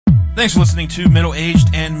Thanks for listening to Middle Aged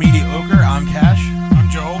and Mediocre. I'm Cash. I'm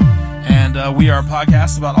Joel. And we are a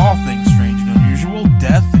podcast about all things strange and unusual,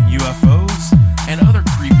 death and UFOs, and other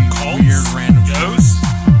creepy, Cults, weird, random ghosts.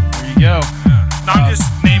 stories. There you go. Yeah. Not just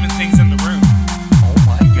naming things in the room. Oh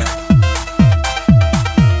my god.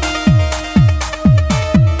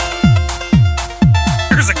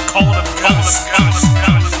 There's a cult of ghosts.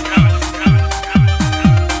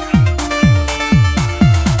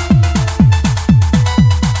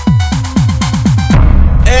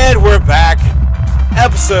 And we're back.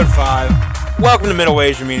 Episode 5. Welcome to Middle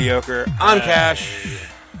Aged and Mediocre. I'm Cash.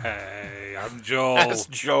 Hey, I'm Joel. That's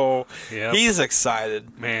Joel. Yep. He's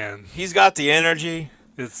excited. Man, He's got the energy.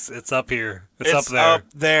 it's up here. It's up there. Up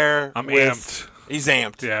there. I'm amped. He's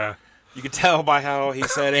amped. Yeah, You can tell by how he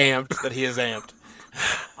said amped that he is amped.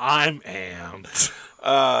 I'm amped.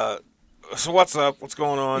 So what's up? What's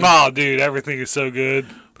going on? Oh, dude, everything is so good.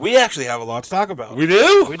 We actually have a lot to talk about. We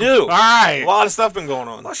do? We do. All right. A lot of stuff been going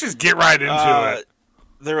on. Let's just get right into it.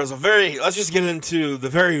 There was let's just get into the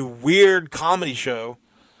very weird comedy show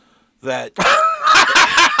that,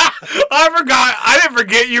 I forgot. I didn't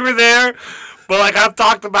forget you were there, but like I've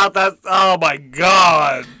talked about that. Oh my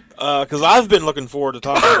god. because I've been looking forward to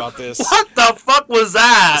talking about this What the fuck was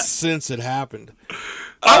that? since it happened.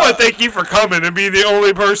 I want to thank you for coming and being the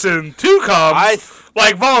only person to come,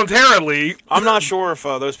 like voluntarily. I'm not sure if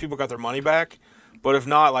those people got their money back, but if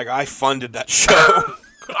not, like I funded that show.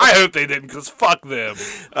 I hope they didn't, because fuck them.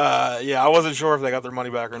 Yeah, I wasn't sure if they got their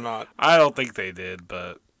money back or not. I don't think they did,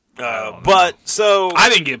 but But so I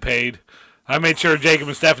didn't get paid. I made sure Jacob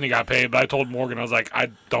and Stephanie got paid, but I told Morgan, I was like,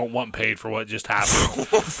 I don't want paid for what just happened.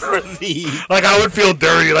 for the Like I would feel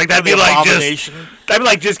dirty. Like that'd be like abomination.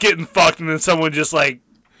 just getting fucked, and then someone just like,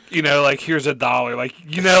 you know, like here's $1. Like,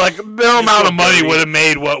 you know, like no amount of money would have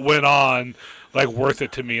made what went on like worth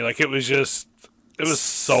it to me. Like it was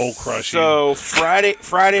soul crushing. So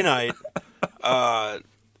Friday night,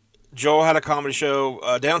 Joel had a comedy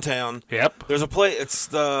show downtown. Yep. There's a play. It's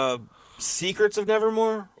the Secrets of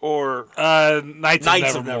Nevermore or Knights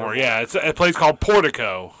of Nevermore. Yeah, it's a place called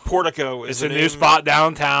Portico. Portico. It's a new spot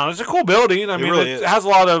downtown. It's a cool building. I mean, really it has a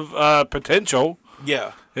lot of potential.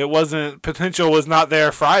 Yeah. Potential was not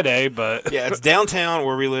there Friday, but Yeah, it's downtown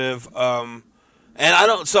where we live. And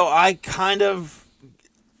I kind of,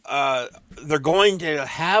 they're going to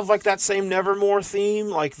have like that same Nevermore theme,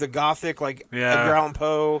 like the Gothic, like Edgar Allan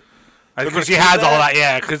Poe. because she has all that,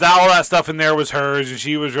 yeah, because all that stuff in there was hers, and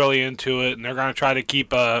she was really into it, and they're going to try to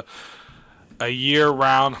keep a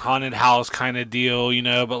year-round haunted house kind of deal, you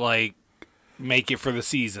know, but like make it for the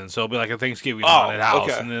season, so it'll be like a Thanksgiving haunted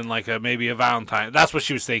house, and then like maybe a Valentine. That's what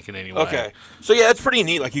she was thinking anyway. Okay, so yeah, it's pretty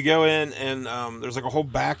neat. Like you go in, and there's like a whole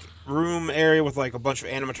back room area with like a bunch of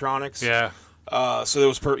animatronics. Yeah. So there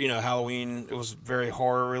was Halloween. It was very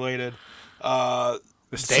horror related.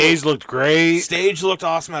 The stage looked great. Stage looked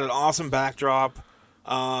awesome. Had an awesome backdrop.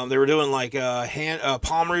 They were doing like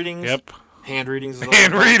palm readings. Yep. Hand readings.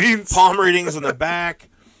 Hand readings. Palm readings in the back.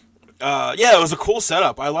 Yeah, it was a cool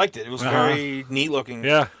setup. I liked it. It was very neat looking.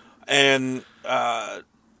 Yeah. And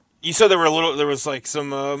you said there was like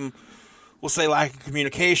some, we'll say lack of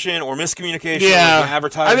communication or miscommunication. Yeah. Like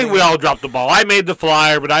advertising. I think we all dropped the ball. I made the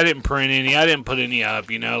flyer, but I didn't print any. I didn't put any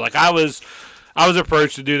up. You know, like I was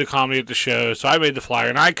approached to do the comedy at the show, so I made the flyer,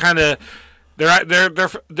 and I kind of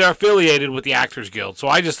they're affiliated with the Actors Guild, so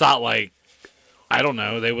I just thought like I don't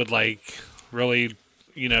know, they would like really,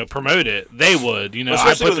 you know, promote it. They would, you know,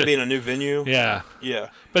 especially with it being a new venue. Yeah. Yeah.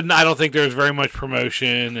 But I don't think there was very much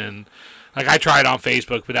promotion, and like I tried on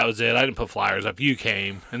Facebook, but that was it. I didn't put flyers up. You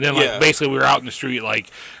came, and then like basically we were out in the street like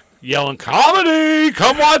yelling, "Comedy!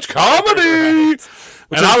 Come watch comedy!"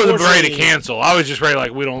 Right. And I wasn't ready to cancel. I was just ready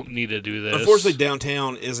like we don't need to do this. Unfortunately,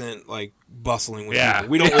 downtown isn't like bustling with people.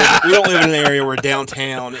 We don't live in an area where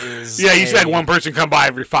downtown is. Yeah, you said one person come by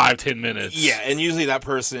every 5-10 minutes. Yeah, and usually that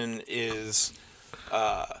person is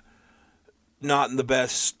not in the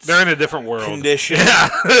best. They're in a different world. Condition. Yeah,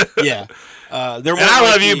 yeah. And I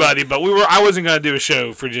love you, buddy, but I wasn't going to do a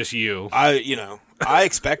show for just you. I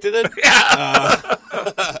expected it.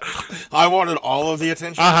 I wanted all of the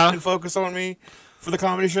attention and focus on me for the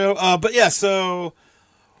comedy show. But yeah, so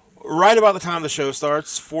right about the time the show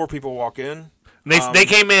starts, 4 people walk in. They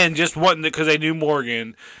came in just wanting because they knew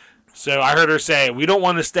Morgan. So I heard her say, "We don't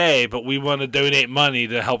want to stay, but we want to donate money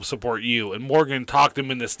to help support you." And Morgan talked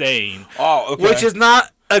them into staying. Oh, okay. Which is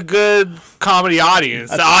not a good comedy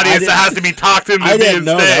audience. The audience that has to be talked into being staying. I didn't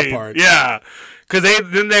know that part. Yeah. Because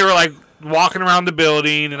they were like walking around the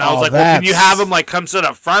building, and I was like, well, can you have them like come sit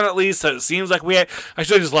up front at least? So it seems like I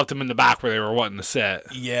should have just left them in the back where they were wanting to sit.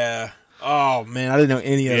 Yeah. Oh man, I didn't know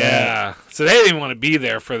any of that. Yeah, so they didn't want to be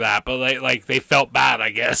there for that, but they felt bad,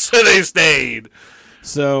 I guess, so they stayed.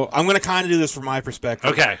 So I'm gonna kind of do this from my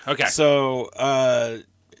perspective. Okay. So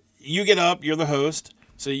you get up, you're the host,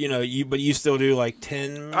 so but you still do like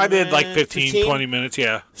 10. I did like 15, 20 minutes.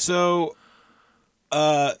 Yeah. So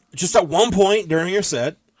just at one point during your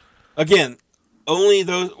set, again, only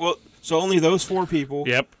those 4 people.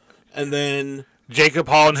 Yep. And then Jacob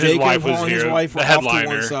Hall and his wife was here. His wife the headliner. Off to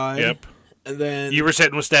one side. Yep. And then you were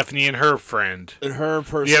sitting with Stephanie and her friend. And her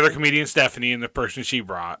person. The other comedian, Stephanie, and the person she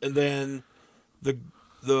brought. And then the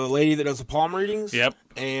lady that does the palm readings. Yep.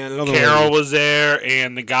 And another Carol lady. was there,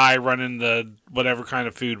 and the guy running the whatever kind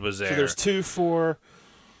of food was there. So there's 2, 4,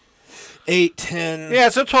 8, 10. Yeah,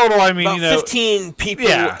 so total, I mean, about 15 people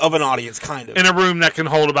of an audience, kind of. In a room that can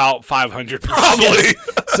hold about 500 probably. Yes.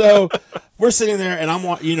 So we're sitting there, and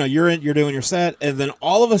you're doing your set, and then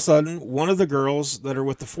all of a sudden, one of the girls that are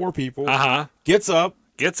with the 4 people gets up,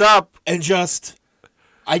 and just,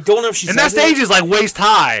 I don't know if she. And that stage is like waist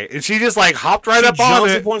high, and she just like hopped right up on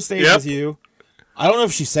it. Jumps up on stage with you. I don't know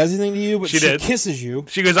if she says anything to you, but she kisses you.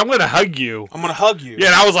 She goes, "I'm going to hug you." I'm going to hug you. Yeah,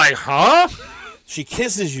 and I was like, "Huh?" She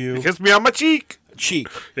kisses you. She kissed me on my cheek.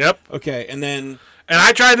 Yep. Okay, and then. And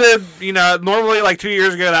I tried to, normally like 2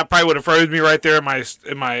 years ago, that probably would have froze me right there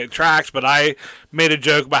in my tracks. But I made a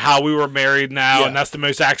joke about how we were married now, and that's the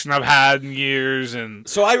most action I've had in years. And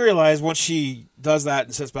so I realized once she does that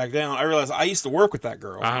and sits back down, I realized I used to work with that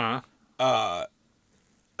girl.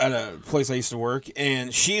 At a place I used to work,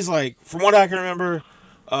 and she's like, from what I can remember,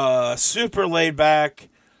 super laid back,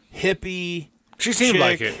 hippie. She seemed chick.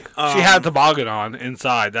 like it. She had a toboggan on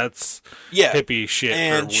inside. That's hippie shit.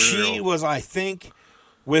 And she was, I think,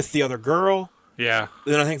 with the other girl. Yeah.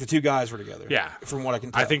 Then I think the 2 guys were together. Yeah. From what I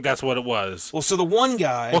can tell. I think that's what it was. Well, so the one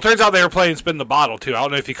guy. Well, it turns out they were playing Spin the Bottle, too. I don't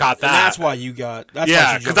know if you caught that. And that's why you got.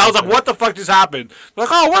 Yeah, because I was like, what the fuck just happened? They're like,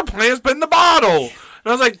 oh, we're playing Spin the Bottle. And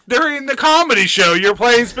I was like, they're in the comedy show. You're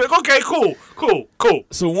playing Spin. Okay, cool.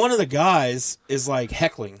 So one of the guys is like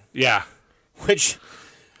heckling. Yeah. Which,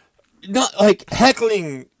 not like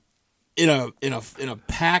heckling in a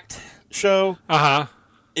packed show.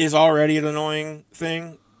 Is already an annoying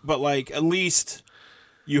thing, but like at least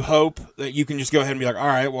you hope that you can just go ahead and be like, all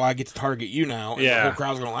right, well I get to target you now, and the whole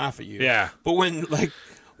crowd's gonna laugh at you. Yeah. But when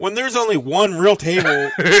there's only one real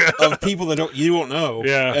table of people that you don't know,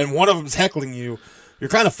 and one of them's heckling you, you're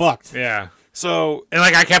kind of fucked. Yeah. So and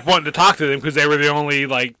like I kept wanting to talk to them because they were the only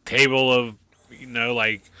like table of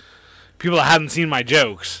like people that hadn't seen my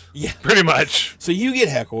jokes. Yeah. Pretty much. So you get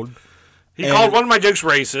heckled. He called one of my jokes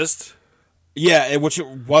racist. Yeah, which it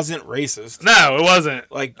wasn't racist. No, it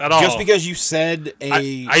wasn't. Like at all. Just because you said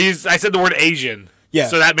I said the word Asian. Yeah.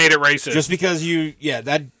 So that made it racist. Just because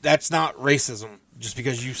that's not racism. Just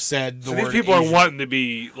because you said the word these people Asian. are wanting to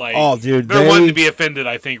be like, oh dude, they're wanting to be offended,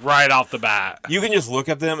 I think, right off the bat. You can just look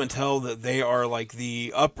at them and tell that they are like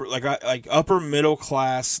the upper middle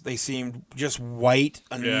class. They seem just white,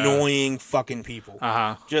 annoying fucking people.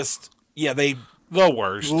 Just they the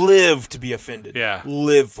worst. Live to be offended. Yeah.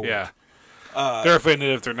 Live for it. They're offended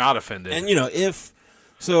if they're not offended. And if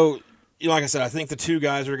so, like I said, I think the 2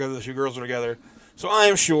 guys are together, the 2 girls are together. So I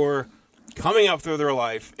am sure, coming up through their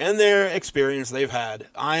life and their experience they've had,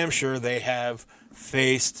 I am sure they have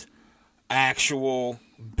faced actual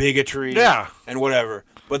bigotry and whatever.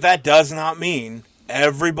 But that does not mean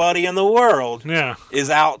everybody in the world is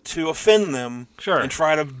out to offend them and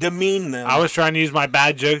try to demean them. I was trying to use my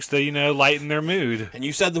bad jokes to, lighten their mood. And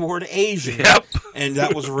you said the word Asian. Yep. And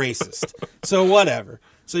that was racist. So whatever.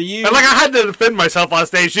 So you... And, I had to defend myself on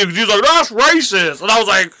stage, too, because she was like, that's racist. And I was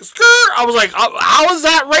like, skirt. I was like, how is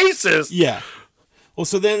that racist? Yeah. Well,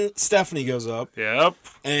 so then Stephanie goes up. Yep.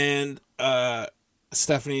 And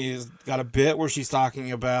Stephanie's got a bit where she's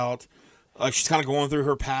talking about... Like, she's kind of going through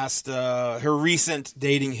her past, her recent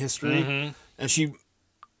dating history. And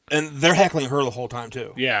they're heckling her the whole time,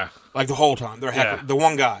 too. Yeah. Like, the whole time. They're heckling. The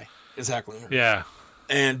one guy is heckling her. Yeah.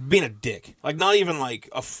 And being a dick. Like, not even like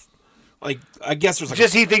I guess there's like...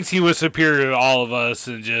 Just he thinks he was superior to all of us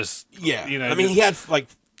and just... Yeah. I mean, he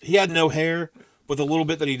had no hair, but the little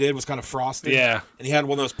bit that he did was kind of frosted. Yeah. And he had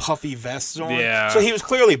one of those puffy vests on. Yeah. So he was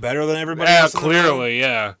clearly better than everybody else. Yeah, clearly,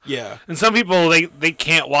 yeah. Yeah. And some people, they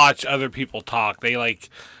can't watch other people talk. They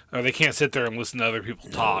or they can't sit there and listen to other people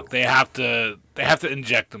talk. They have to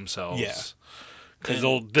inject themselves. Yeah. Because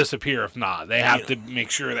they'll disappear if not. They have to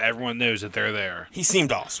make sure that everyone knows that they're there. He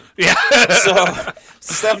seemed awesome. Yeah. so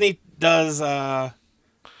Stephanie does the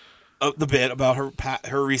bit about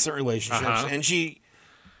her recent relationships, and she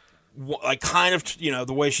like kind of,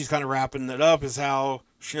 the way she's kind of wrapping it up is how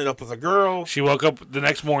she ended up with a girl. She woke up the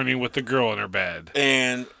next morning with the girl in her bed.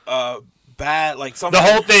 And bad, like something.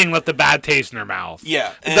 The whole thing left a bad taste in her mouth.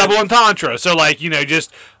 Yeah. Double entendre. So, like,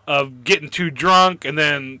 just getting too drunk, and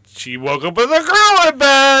then she woke up with a girl in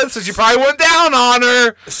bed, so she probably went down on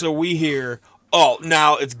her. So we hear, oh,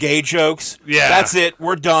 now it's gay jokes. Yeah. That's it.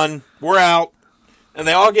 We're done. We're out. And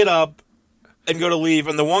they all get up and go to leave.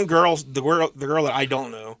 And the one girl, the girl that I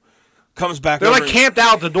don't know, comes back. They're like camped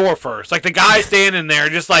out the door first. Like the guy standing there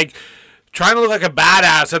just like trying to look like a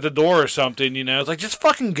badass at the door or something, It's like, just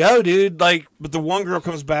fucking go, dude. Like, but the one girl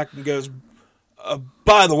comes back and goes,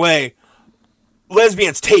 by the way,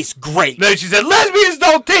 lesbians taste great. No, she said, lesbians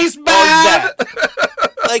don't taste bad.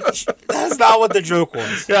 Like, that's not what the joke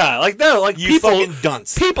was. Yeah, like, no, like, You people, fucking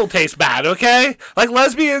dunce. People taste bad, okay? Like,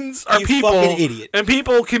 lesbians are You people. fucking idiot. And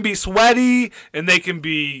people can be sweaty, and they can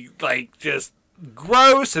be, like, just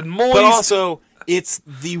gross and moist. But also, it's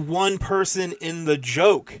the one person in the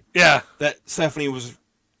joke yeah, that Stephanie was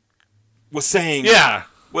saying. yeah.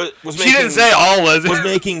 Was She didn't say all lesbians. was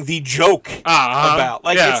making the joke about.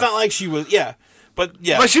 Like, yeah. it's not like she was, But,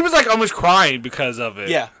 yeah. But she was, like, almost crying because of it.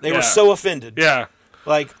 Yeah, they were so offended. Yeah.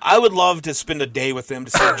 Like, I would love to spend a day with them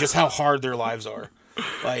to see just how hard their lives are.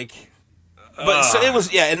 Like, but so it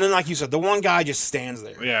was, and then like you said, the one guy just stands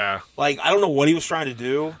there. Yeah. Like, I don't know what he was trying to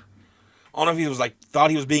do. I don't know if he was like, thought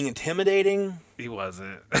he was being intimidating. He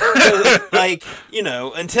wasn't. Like,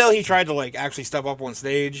 until he tried to like actually step up on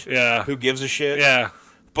stage. Yeah. Who gives a shit? Yeah.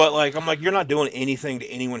 But like, I'm like, you're not doing anything to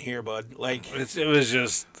anyone here, bud. Like, it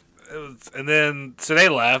was, and then, so they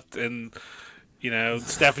left, and,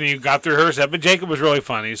 Stephanie got through her set, but Jacob was really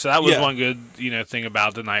funny, so that was one good, thing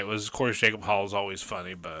about the night was, of course, Jacob Hall is always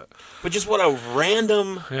funny, but just what a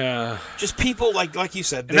random, just people, like you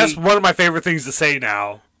said. And that's one of my favorite things to say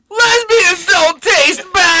now. Lesbians don't taste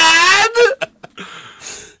bad!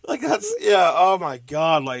 Like, that's, oh my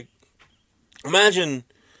God, like, imagine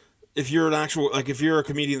if you're if you're a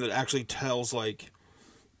comedian that actually tells, like,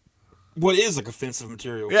 what is, like, offensive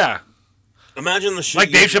material. Yeah. Imagine the shit.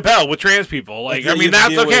 Like Dave Chappelle with trans people. Like, I mean,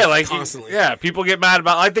 that's okay. Like, constantly. Yeah, people get mad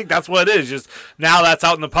about. I think that's what it is. Just now that's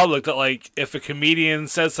out in the public that, like, if a comedian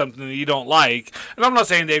says something that you don't like, and I'm not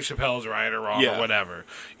saying Dave Chappelle is right or wrong or whatever.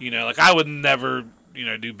 Like, I would never,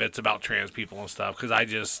 do bits about trans people and stuff because I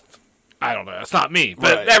don't know. It's not me.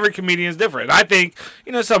 But every comedian is different. I think,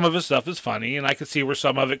 some of his stuff is funny, and I can see where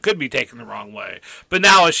some of it could be taken the wrong way. But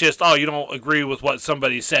now it's just, you don't agree with what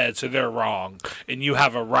somebody said, so they're wrong, and you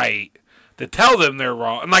have a right to tell them they're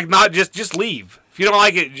wrong. And, like, not just leave. If you don't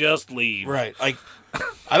like it, just leave. Right. Like,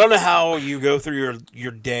 I don't know how you go through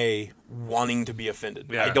your day wanting to be offended.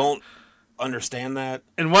 Yeah. I don't understand that.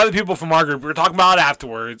 And one of the people from our group, we were talking about it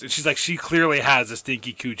afterwards, and she's like, she clearly has a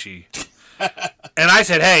stinky coochie. And I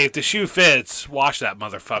said, hey, if the shoe fits, wash that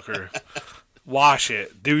motherfucker. Wash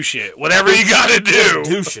it. Douche it. Whatever you gotta do.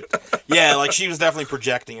 Douche it. Yeah, like, she was definitely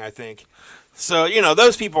projecting, I think. So,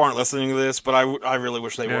 those people aren't listening to this, but I really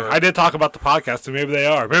wish they were. I did talk about the podcast, and maybe they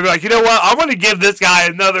are. Maybe like, you know what? I'm going to give this guy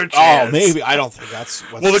another chance. Oh, maybe. I don't think that's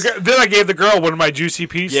what's... Well, then I gave the girl one of my Juicy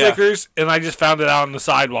P stickers, and I just found it out on the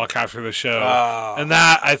sidewalk after the show. And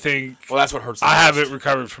that, I think... Well, that's what hurts. I haven't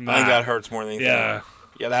recovered from that. I think that hurts more than anything. Yeah.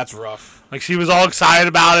 Yeah, that's rough. Like, she was all excited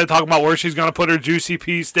about it, talking about where she's going to put her Juicy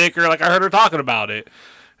P sticker. Like, I heard her talking about it.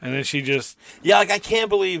 And then she just... Yeah, like, I can't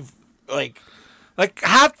believe, like,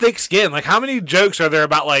 have thick skin. Like, how many jokes are there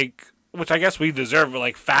about, like, which I guess we deserve, but,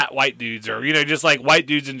 like, fat white dudes or, just, like, white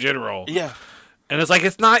dudes in general. Yeah. And it's like,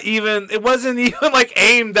 it wasn't even, like,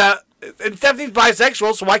 aimed at... And Stephanie's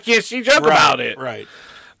bisexual, so why can't she joke about it? Right.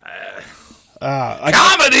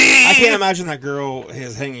 Comedy! I can't imagine that girl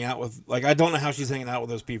is hanging out with... Like, I don't know how she's hanging out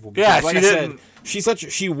with those people. Because, yeah, like she didn't.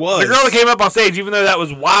 She was... The girl that came up on stage, even though that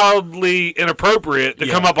was wildly inappropriate to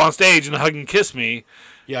come up on stage and hug and kiss me...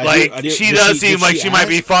 Yeah, like, she does seem like she might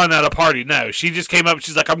be fun at a party. No, she just came up and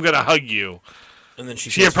she's like, I'm going to hug you. And then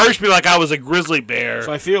she approached me like I was a grizzly bear.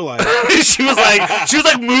 So I feel like... she was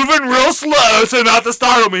like moving real slow so not to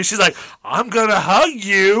startle me. She's like, I'm going to hug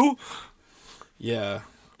you. Yeah.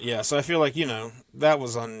 Yeah, so I feel like, that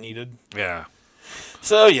was unneeded. Yeah.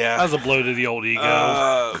 So, yeah. That was a blow to the old ego.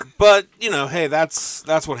 But, hey, that's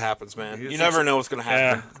what happens, man. You never know what's going to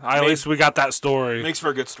happen. Yeah, at least we got that story. Makes for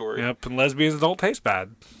a good story. Yep, and lesbians don't taste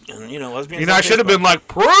bad. And, lesbians I should have been like,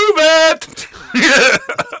 prove it!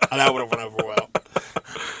 And that would have went over well.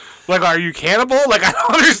 Like, are you cannibal? Like, I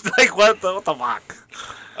don't understand. Like, what the fuck?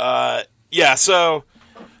 Yeah, so,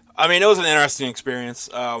 I mean, it was an interesting experience.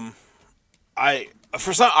 I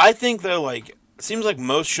think, though, like... It seems like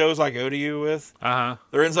most shows I go to you with,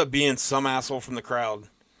 there ends up being some asshole from the crowd.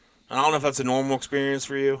 And I don't know if that's a normal experience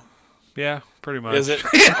for you. Yeah, pretty much. Is it?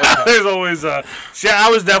 Yeah, Okay. there's always a. Yeah, I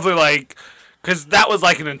was definitely like, because that was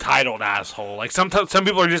like an entitled asshole. Like some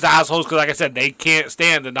people are just assholes because, like I said, they can't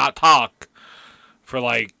stand to not talk for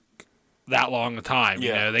like that long a time.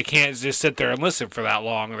 You know, they can't just sit there and listen for that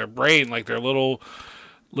long. Their brain, like their little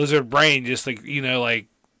lizard brain, just like like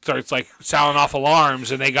starts like sounding off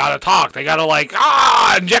alarms, and they gotta talk. They gotta like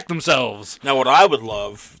inject themselves. Now, what I would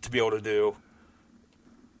love to be able to do,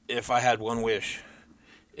 if I had one wish,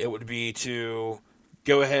 it would be to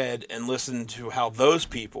go ahead and listen to how those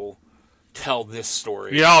people tell this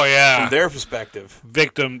story. Oh, yeah. From their perspective.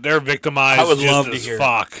 They're victimized. I would just love to as hear.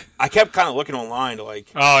 Fuck. I kept kind of looking online to like.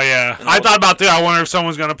 Oh yeah, I thought about that. I wonder if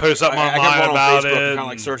someone's gonna post something I kept online going about on Facebook it. and kind of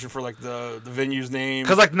like searching for like the venue's name.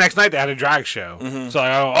 Because like the next night they had a drag show. So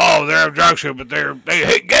like, oh, they're a drag show, but they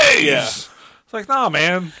hate gays. Yeah. It's like, nah,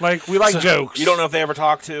 man. Like we like jokes. You don't know if they ever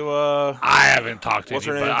talked to. I haven't talked to What's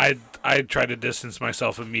her anybody. name? I tried to distance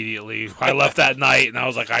myself immediately. I left that night and I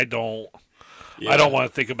was like, I don't want to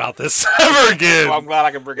think about this ever again. Well, I'm glad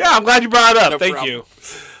I can bring it up. Yeah, I'm glad you brought it up. No Thank problem. you.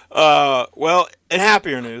 Well, in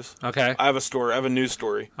happier news, Okay. I have a story. I have a news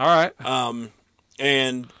story. All right.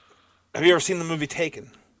 And have you ever seen the movie Taken?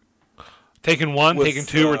 Taken 1, with, Taken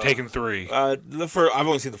 2, or Taken 3? The first. I've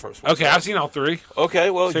only seen the first one. Okay, I've seen all 3. Okay,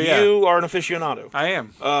 well, So, yeah. you are an aficionado. I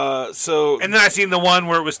am. So And then I seen the one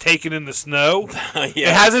where it was taken in the snow. yeah.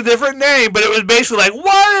 It has a different name, but it was basically like,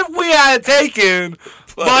 what if we had taken,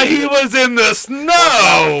 but he was in the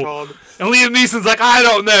snow? And Liam Neeson's like, I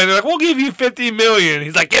don't know. They're like, we'll give you $50 million.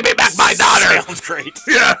 He's like, give me back my daughter. Sounds great.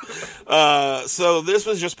 Yeah. So this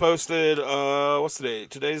was just posted. What's today?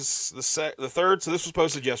 Today's the 3rd. So this was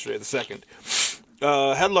posted yesterday, the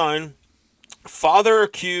 2nd. Headline: Father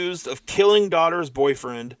accused of killing daughter's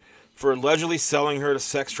boyfriend for allegedly selling her to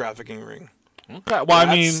sex trafficking ring. Okay. Well,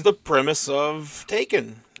 That's the premise of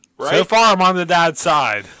Taken, right? So far I'm on the dad's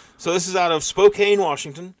side. So this is out of Spokane,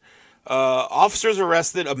 Washington. Officers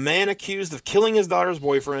arrested a man accused of killing his daughter's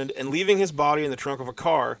boyfriend and leaving his body in the trunk of a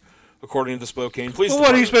car, according to the Spokane Police Well,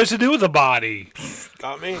 what are you Department. supposed to do with a body?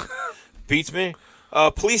 Got me. Beats me.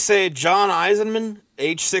 Police say John Eisenman,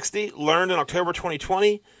 age 60, learned in October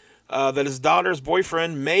 2020 that his daughter's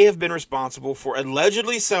boyfriend may have been responsible for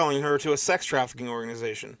allegedly selling her to a sex trafficking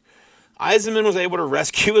organization. Eisenman was able to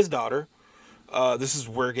rescue his daughter. This is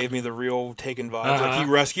where it gave me the real Taken vibes. Like he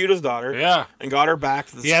rescued his daughter, and got her back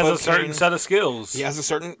to the He has a certain set of skills. He has a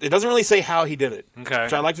certain. It doesn't really say how he did it. Okay.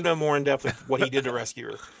 Which I'd like to know more in depth of what he did to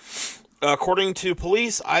rescue her. According to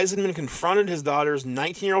police, Eisenman confronted his daughter's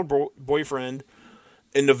 19-year-old boyfriend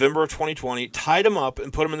in November of 2020, tied him up,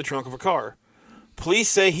 and put him in the trunk of a car. Police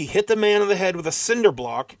say he hit the man on the head with a cinder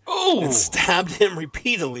block and stabbed him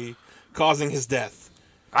repeatedly, causing his death.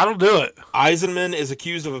 I don't do it. Eisenman is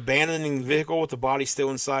accused of abandoning the vehicle with the body still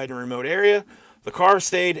inside in a remote area. The car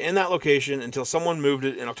stayed in that location until someone moved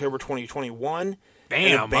it in October 2021.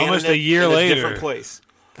 Damn, almost a year later. A different place.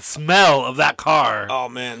 The smell of that car. Oh,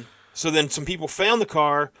 man. So then some people found the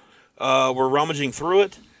car, were rummaging through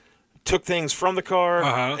it, took things from the car,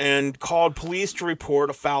 and called police to report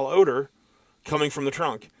a foul odor coming from the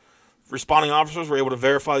trunk. Responding officers were able to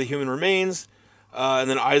verify the human remains, and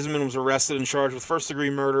then Eisenman was arrested and charged with first-degree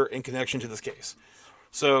murder in connection to this case.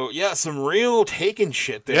 So, yeah, some real Taken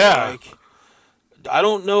shit there. Yeah. Like, I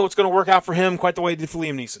don't know what's going to work out for him quite the way it did for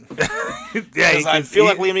Liam Neeson. Yeah, I feel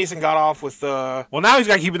like Liam Neeson got off with... Well, now he's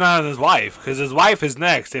got to keep an eye on his wife, because his wife is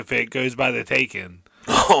next if it goes by the Taken.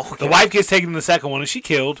 Oh, okay. The wife gets taken in the second one, and she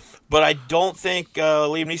killed. But I don't think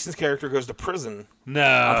Liam Neeson's character goes to prison. No.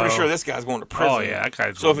 I'm pretty sure this guy's going to prison. Oh, yeah, that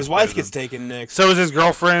guy's So going if his to wife prison. gets taken next... So is his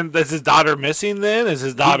girlfriend, is his daughter missing then? Is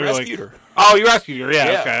his daughter rescued her. Oh, you rescued her.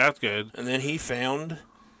 Yeah, Yeah. okay, that's good. And then he found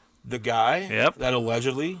the guy that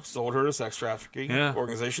allegedly sold her to a sex trafficking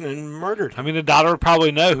organization and murdered. I mean, the daughter would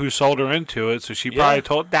probably know who sold her into it, so she probably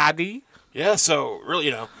told Daddy. Yeah, so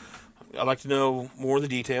really, I'd like to know more of the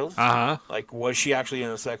details. Like, was she actually in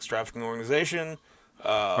a sex trafficking organization?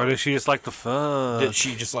 Or did she just like the fuck? Did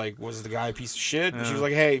she just, was the guy a piece of shit? And she was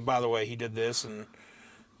like, hey, by the way, he did this, and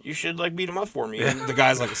you should, beat him up for me. And the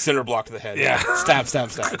guy's like a cinder block to the head. Yeah. Stab, stab,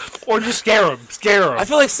 stab. Or just scare him. I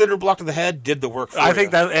feel like cinder block to the head did the work for I think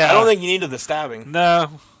that, I don't think you needed the stabbing. No.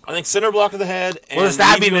 I think cinder block to the head and Well, the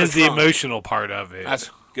stabbing is the trunk. emotional part of it. That's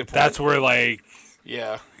a good point. That's where,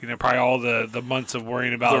 yeah. probably all the months of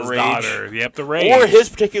worrying about The his rage. daughter. Yep, the rage. Or his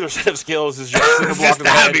particular set of skills is just cinder block to the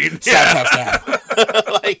head. stabbing. Stab, stab, stab.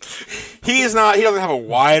 He doesn't have a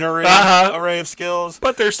wide array of skills.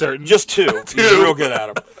 But there's certain. Just two. He's real good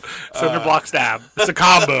at them. Cinder block stab. It's a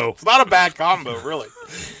combo. It's not a bad combo, really.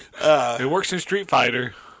 It works in Street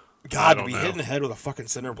Fighter. God, to be hit in the head with a fucking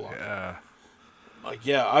cinder block. Yeah. Like,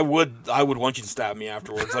 yeah, I would want you to stab me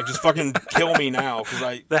afterwards. Like, just fucking kill me now,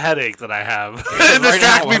 because the headache that I have. Right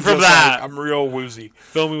Distract me from that. Like, I'm real woozy.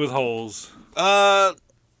 Fill me with holes.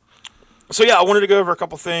 So yeah, I wanted to go over a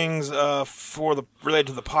couple things related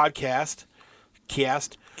to the podcast.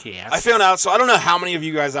 I found out. So I don't know how many of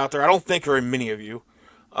you guys out there. I don't think very many of you,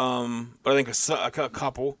 but I think a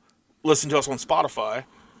couple listen to us on Spotify.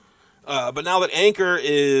 But now that Anchor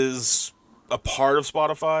is a part of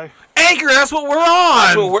Spotify. Anchor, that's what we're on.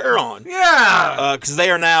 That's what we're on. Yeah. Because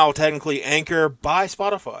they are now technically Anchor by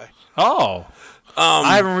Spotify. Oh.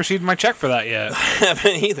 I haven't received my check for that yet. I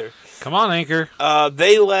haven't either. Come on, Anchor.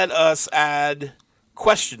 They let us add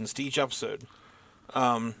questions to each episode.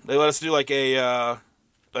 They let us do like an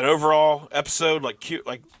overall episode,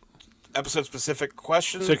 like episode specific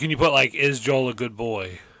questions. So can you put like, is Joel a good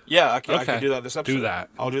boy? Yeah, I can do that this episode. Do that.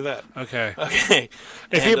 I'll do that. Okay. Okay.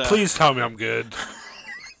 If you please tell me I'm good.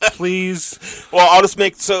 Please. Well, I'll just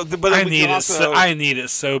make but I need it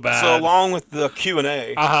so bad. So along with the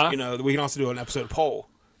Q&A, Uh-huh. We can also do an episode poll.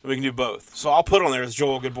 We can do both. So I'll put on there as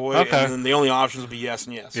Joel a good boy, Okay. and then the only options will be yes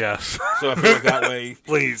and yes. Yes. So I feel like that way.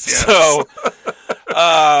 Please. Yes. So.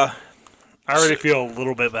 I already feel a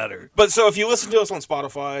little bit better. But so if you listen to us on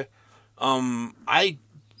Spotify, I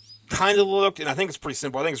kind of looked, and I think it's pretty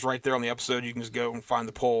simple. I think it's right there on the episode. You can just go and find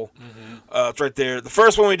the poll. Mm-hmm. It's right there. The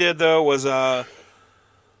first one we did, though, was the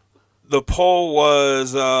poll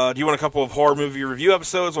was, do you want a couple of horror movie review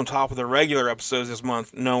episodes on top of the regular episodes this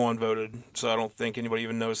month? No one voted, so I don't think anybody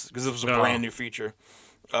even knows, because this was a brand new feature.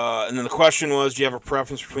 And then the question was, do you have a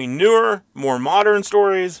preference between newer, more modern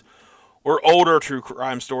stories, or older true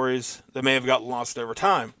crime stories that may have gotten lost over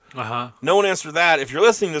time? Uh-huh. No one answered that. If you're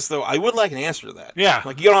listening to this, though, I would like an answer to that. Yeah.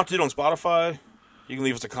 Like, you don't have to do it on Spotify. You can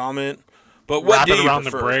leave us a comment. But what Wrap do it you around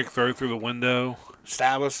prefer? the brick, throw it through the window.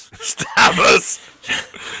 Stab us. Stab us.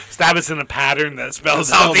 Stab us in a pattern that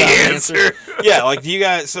spells out the answer. Yeah, like, do you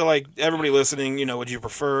guys, so, like, everybody listening, would you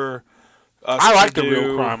prefer us I like to the do,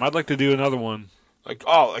 real crime. I'd like to do another one. Like,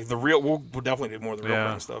 the real, we'll definitely do more of the real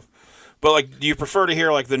crime stuff. But, like, do you prefer to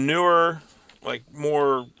hear, like, the newer, like,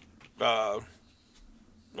 more,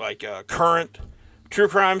 current true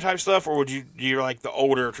crime type stuff, or do you like the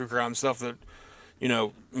older true crime stuff that,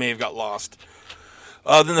 may have got lost?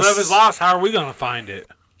 But if it's lost, how are we going to find it?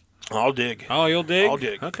 I'll dig. Oh, you'll dig? I'll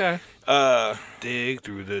dig. Okay. Dig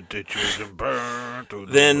through the ditches and burn through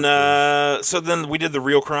the so then we did the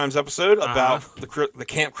Real Crimes episode about the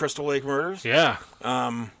Camp Crystal Lake murders. Yeah.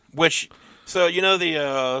 Which, so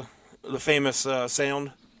the famous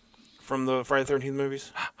sound from the Friday the 13th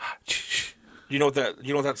movies? Do you know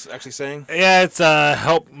what that's actually saying? Yeah, it's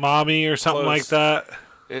help mommy or something like that.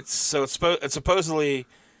 It's supposedly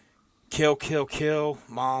kill, kill, kill,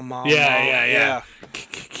 mom, mom. Yeah.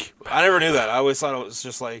 I never knew that. I always thought it was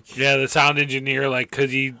just like, yeah, the sound engineer, like,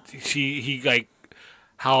 cause he like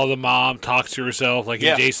how the mom talks to herself, like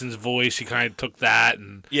in Jason's voice, he kind of took that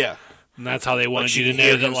and that's how they wanted you to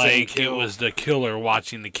know that like it was the killer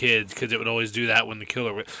watching the kids, because it would always do that when the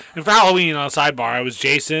killer would. And for Halloween, on a sidebar, I was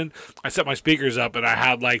Jason. I set my speakers up and I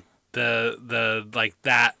had like the like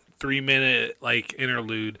that 3-minute like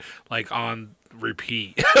interlude like on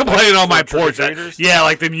repeat playing on my porch. Yeah,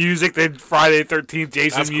 like the music, the Friday 13th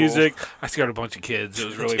Jason music. Cool. I scared a bunch of kids. It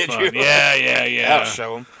was really fun. You? Yeah. That'll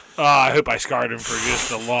show them. I hope I scarred him for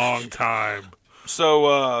just a long time.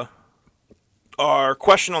 So, our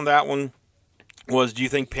question on that one was, do you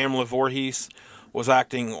think Pamela Voorhees was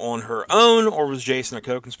acting on her own, or was Jason a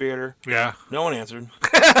co-conspirator? Yeah. No one answered.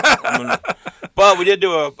 But we did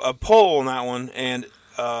do a poll on that one, and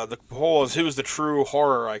the poll is, who is the true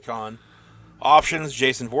horror icon? Options: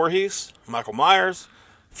 Jason Voorhees, Michael Myers,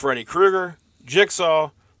 Freddy Krueger,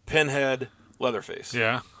 Jigsaw, Pinhead, Leatherface.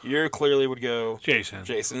 Yeah. You clearly would go Jason.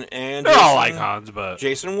 And they're all icons, but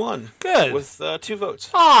Jason won. Good. With 2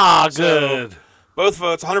 votes. Good. So, both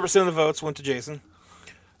votes, 100% of the votes went to Jason.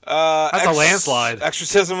 That's a landslide.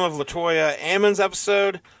 Exorcism of LaToya Ammon's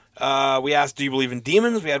episode. We asked, do you believe in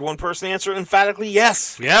demons? We had one person answer emphatically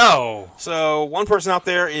yes. Yo. So one person out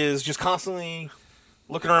there is just constantly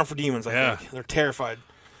looking around for demons, I think. They're terrified.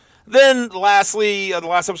 Then, lastly, the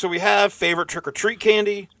last episode we have, favorite trick-or-treat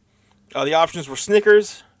candy. The options were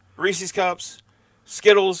Snickers, Reese's Cups,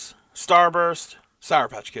 Skittles, Starburst, Sour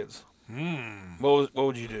Patch Kids. What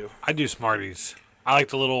would you do? I'd do Smarties. I like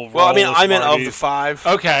the little Well, I mean, I meant of Smarties. the 5.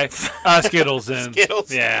 Okay. Skittles then.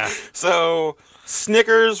 Skittles. Yeah. So,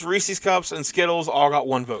 Snickers, Reese's Cups, and Skittles all got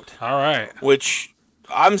 1 vote. All right. Which,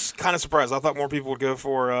 I'm kind of surprised. I thought more people would go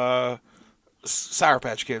for Sour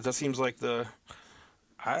Patch Kids. That seems like the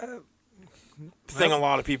thing a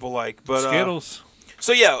lot of people like. But Skittles.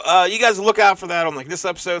 So yeah, you guys look out for that on like this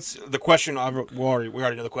episode. The question we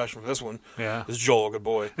already know the question for this one. Yeah. Is Joel a good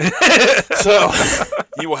boy? So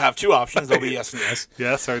you will have two options. There'll be yes and yes.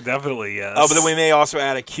 Yes, or definitely yes. But then we may also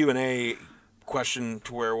add a Q&A question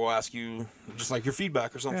to where we'll ask you just like your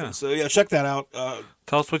feedback or something. Yeah. So yeah, check that out.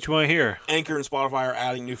 Tell us what you want to hear. Anchor and Spotify are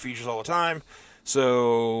adding new features all the time.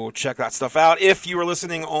 So check that stuff out. If you are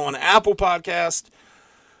listening on Apple Podcast,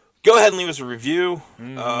 go ahead and leave us a review.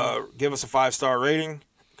 Give us a 5-star rating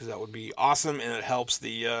because that would be awesome, and it helps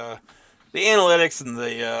the analytics and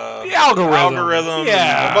the algorithm.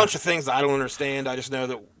 Yeah. And a bunch of things that I don't understand. I just know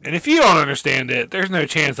that. And if you don't understand it, there's no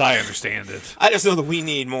chance I understand it. I just know that we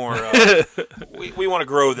need more. We want to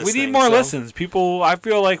grow this. We need more listens. People, I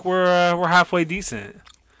feel like we're halfway decent.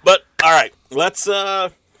 But all right, let's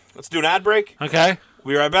do an ad break. Okay.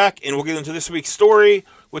 We'll be right back, and we'll get into this week's story,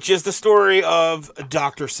 which is the story of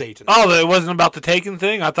Dr. Satan. Oh, it wasn't about the Taken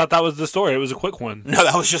thing? I thought that was the story. It was a quick one. No,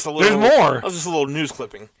 that was just a little. There's more. That was just a little news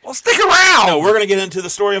clipping. Well, stick around. No, we're gonna get into the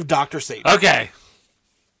story of Dr. Satan. Okay.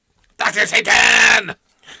 Dr. Satan.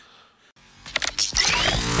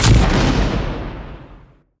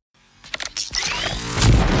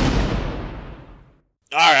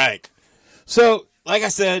 All right. So, like I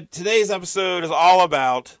said, today's episode is all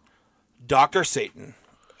about Dr. Satan.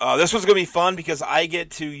 This one's going to be fun because I get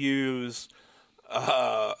to use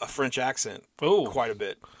a French accent quite a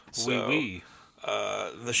bit. So,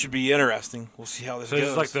 this should be interesting. We'll see how this goes. So this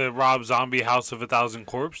is like the Rob Zombie House of a Thousand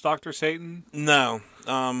Corpse, Dr. Satan? No.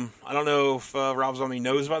 I don't know if Rob Zombie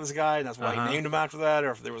knows about this guy, and that's why he named him after that, or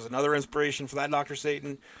if there was another inspiration for that Dr.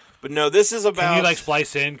 Satan. But no, this is about... Can you, like,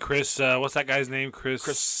 splice in Chris... what's that guy's name?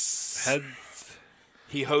 Chris Head...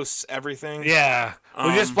 He hosts everything. Yeah.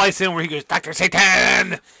 We'll just splice in where he goes, Dr.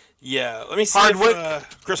 Satan! Yeah. Let me see Hardwick?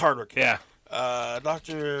 Chris Hardwick. Yeah.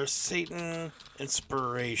 Dr. Satan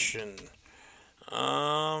inspiration.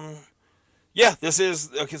 Yeah, this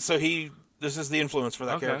is... Okay, so this is the influence for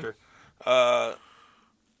that character.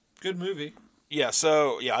 Good movie. Yeah,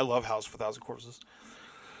 so... Yeah, I love House of a Thousand Corpses.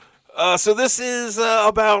 So this is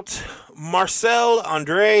about Marcel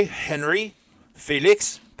André Henry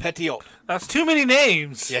Félix Petiot. That's too many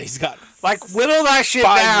names. Yeah, he's got whittle that shit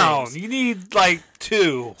 5 down. names. You need, like,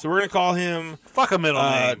 2. So we're going to call him... Fuck a middle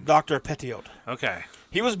name. Dr. Petiot. Okay.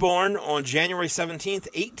 He was born on January 17th,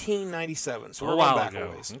 1897. So we're a going while back ago.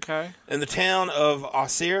 a ways. Okay. In the town of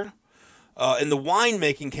Auxerre, in the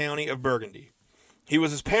winemaking county of Burgundy. He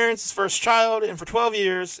was his parents' first child, and for 12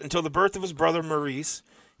 years, until the birth of his brother Maurice,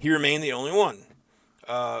 he remained the only one.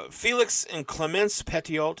 Felix and Clemence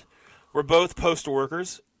Petiot were both postal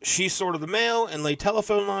workers. She sorted the mail and laid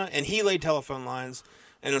telephone line, and he laid telephone lines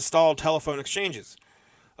and installed telephone exchanges.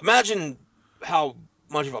 Imagine how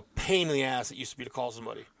much of a pain in the ass it used to be to call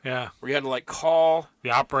somebody. Yeah. Where you had to like call the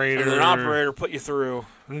operator, and then an operator put you through.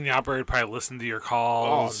 And then the operator probably listened to your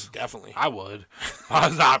calls. Oh, definitely. I would. If I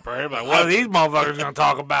was the operator, but what are these motherfuckers going to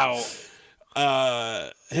talk about?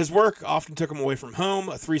 His work often took him away from home,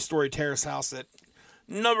 a 3-story terrace house at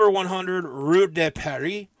number 100 Rue de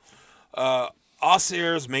Paris,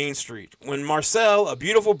 Auxerre's main street. When Marcel, a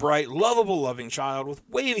beautiful, bright, lovable, loving child with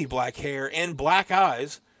wavy black hair and black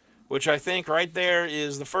eyes, which I think right there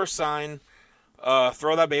is the first sign,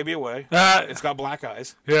 throw that baby away. It's got black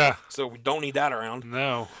eyes. Yeah. So we don't need that around.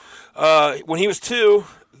 No. When he was 2,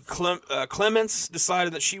 Clemence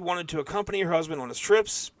decided that she wanted to accompany her husband on his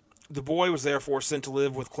trips. The boy was therefore sent to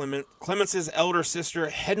live with Clemence's elder sister,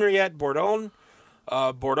 Henriette Bourdon.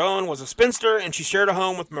 Bourdon was a spinster, and she shared a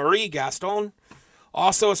home with Marie Gaston,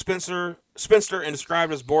 also a spinster and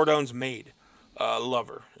described as Bourdon's maid.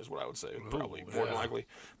 Lover is what I would say, probably more than likely.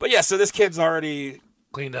 But yeah, so this kid's already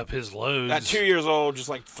cleaned up his loads. At 2 years old, just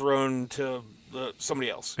like thrown to somebody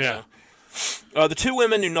else. Yeah. You know? The two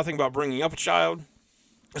women knew nothing about bringing up a child,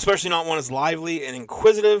 especially not one as lively and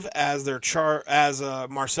inquisitive as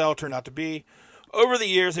Marcel turned out to be. Over the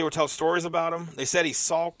years, they would tell stories about him. They said he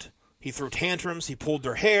sulked, he threw tantrums, he pulled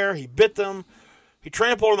their hair, he bit them, he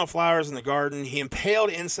trampled on the flowers in the garden, he impaled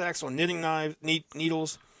insects on knitting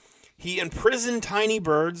needles, he imprisoned tiny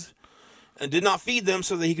birds and did not feed them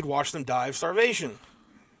so that he could watch them die of starvation.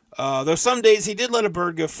 Though some days he did let a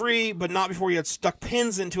bird go free, but not before he had stuck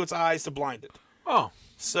pins into its eyes to blind it. Oh.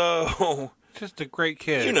 So... Just a great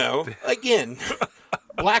kid. You know, again,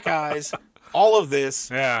 black eyes, all of this.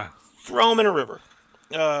 Yeah. Throw him in a river.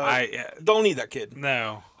 Don't need that kid.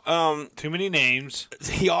 No. Too many names.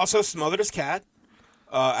 He also smothered his cat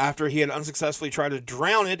after he had unsuccessfully tried to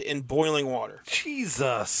drown it in boiling water.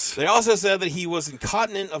 Jesus. They also said that he was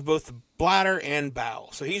incontinent of both the bladder and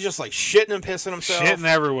bowel. So he's just like shitting and pissing himself. Shitting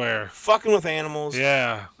everywhere. Fucking with animals.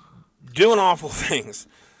 Yeah. Doing awful things.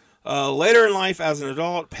 Later in life, as an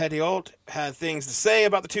adult, Petiot had things to say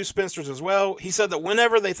about the two spinsters as well. He said that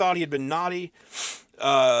whenever they thought he had been naughty,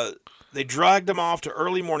 they dragged him off to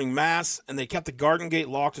early morning mass, and they kept the garden gate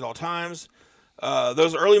locked at all times.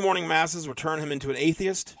 Those early morning masses would turn him into an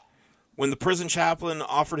atheist. When the prison chaplain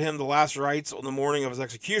offered him the last rites on the morning of his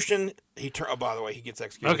execution, oh, by the way, he gets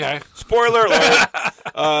executed. Okay. Spoiler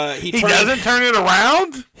alert. He doesn't turn it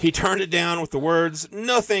around? He turned it down with the words,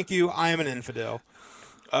 "No, thank you, I am an infidel."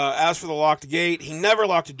 As for the locked gate, he never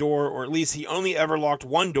locked a door, or at least he only ever locked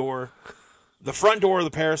one door, the front door of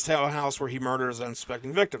the Paris townhouse where he murdered his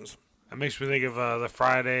unsuspecting victims. That makes me think of the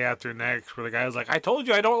Friday After Next, where the guy's like, "I told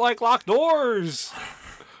you I don't like locked doors."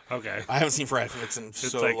 Okay. I haven't seen Friday After Next in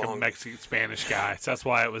it's so like long. a Mexican Spanish guy. So that's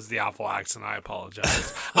why it was the awful accent. I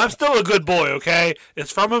apologize. I'm still a good boy, okay?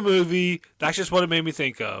 It's from a movie. That's just what it made me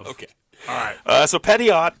think of. Okay. All right. So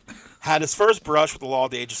Petiot had his first brush with the law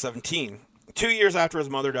at the age of 17, 2 years after his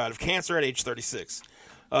mother died of cancer at age 36.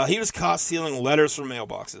 He was caught stealing letters from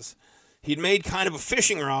mailboxes. He'd made kind of a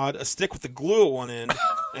fishing rod, a stick with the glue at one end,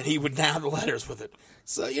 and he would nab the letters with it.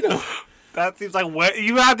 So, That seems like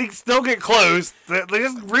you have to still get close. They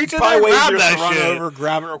just reach in there probably and grab easier that to run shit. over,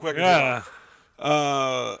 grab it real quick. Yeah.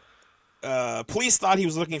 Police thought he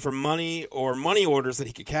was looking for money or money orders that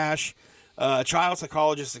he could cash. A child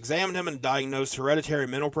psychologist examined him and diagnosed hereditary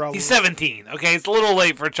mental problems. He's 17. Okay, it's a little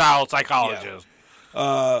late for a child psychologist.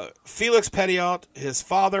 Felix Petiot, his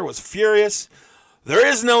father, was furious. There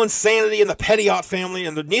is no insanity in the Petiot family,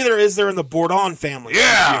 and neither is there in the Bourdon family.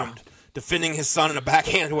 Yeah. He fumed, defending his son in a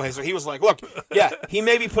backhanded way. So he was like, look, yeah, he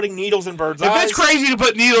may be putting needles in birds' eyes. If it's crazy to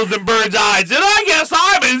put needles in birds' eyes, then I guess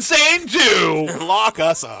I'm insane too. And lock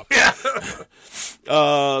us up. Yeah.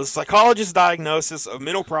 Psychologist's diagnosis of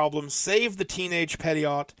mental problems saved the teenage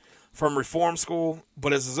Petiot from reform school,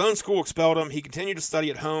 but as his own school expelled him, he continued to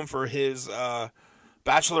study at home for his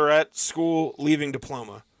bachelorette school leaving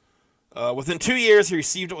diploma. Within 2 years, he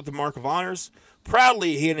received it with the Mark of Honors.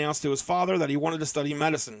 Proudly, he announced to his father that he wanted to study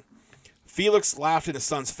medicine. Felix laughed in his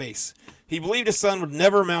son's face. He believed his son would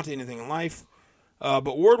never amount to anything in life.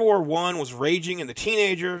 But World War I was raging, and the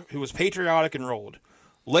teenager, who was patriotic, enrolled.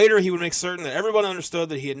 Later, he would make certain that everyone understood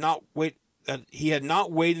that he had not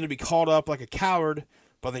waited to be called up like a coward,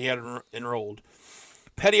 but that he had enrolled.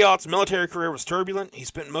 Petiot's military career was turbulent. He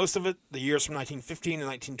spent most of it, the years from 1915 to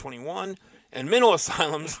 1921, in mental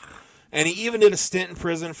asylums, and he even did a stint in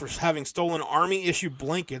prison for having stolen Army-issued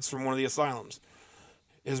blankets from one of the asylums.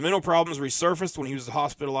 His mental problems resurfaced when he was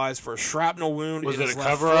hospitalized for a shrapnel wound. Was in it his a left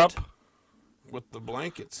cover-up? foot with the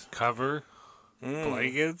blankets. Cover?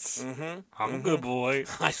 Blankets? Mm-hmm. I'm a good boy.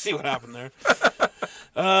 I see what happened there.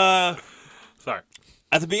 Sorry.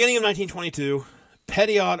 At the beginning of 1922,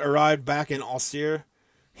 Petiot arrived back in Auxerre.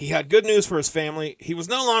 He had good news for his family. He was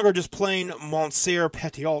no longer just plain Monsieur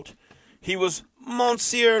Petiot. He was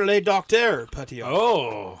Monsieur le Docteur Petiot,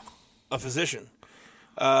 Oh. a physician.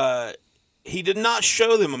 He did not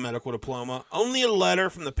show them a medical diploma, only a letter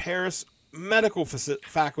from the Paris medical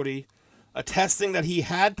faculty attesting that he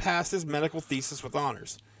had passed his medical thesis with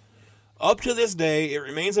honors. Up to this day, it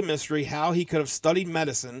remains a mystery how he could have studied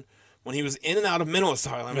medicine when he was in and out of mental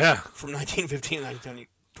asylums from 1915 to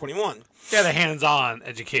 1921. He had a hands-on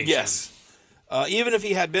education. Yes. Even if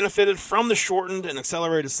he had benefited from the shortened and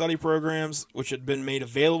accelerated study programs, which had been made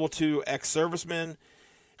available to ex-servicemen,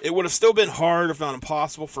 it would have still been hard, if not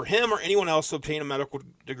impossible, for him or anyone else to obtain a medical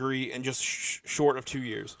degree in just short of 2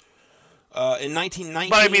 years. In 1919...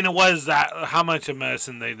 But I mean, it was that. How much of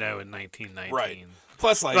medicine they know in 1919? Right.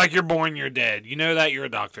 Plus, like you're born, you're dead. You know that, you're a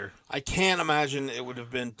doctor. I can't imagine it would have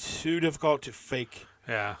been too difficult to fake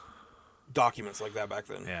documents like that back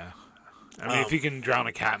then. Yeah. I mean, if you can drown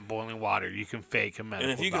a cat in boiling water, you can fake a medical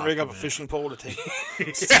And if you can document. rig up a fishing pole to take...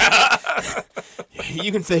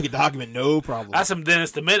 you can fake a document, no problem. That's some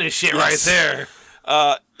Dennis the Menace shit right there.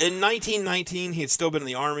 In 1919, he had still been in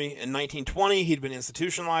the Army. In 1920, he'd been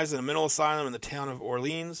institutionalized in a mental asylum in the town of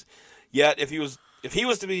Orleans. Yet, if he was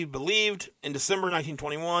to be believed, in December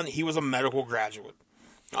 1921, he was a medical graduate.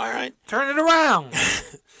 All right. Turn it around.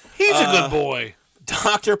 He's a good boy.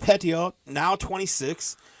 Dr. Petiot, now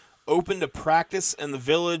 26, opened a practice in the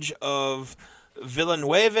village of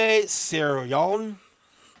Villeneuve-sur-Yonne,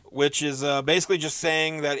 which is basically just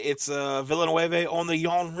saying that it's Villeneuve on the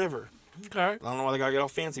Yonne River. Okay. I don't know why they gotta get all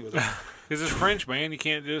fancy with it. Because it's French, man. You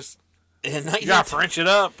can't just... You gotta French it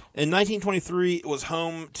up. In 1923, it was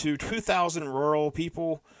home to 2,000 rural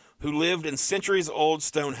people who lived in centuries-old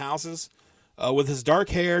stone houses. With his dark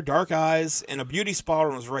hair, dark eyes, and a beauty spot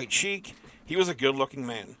on his right cheek, he was a good-looking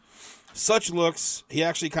man. Such looks, he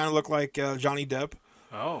actually kind of looked like Johnny Depp,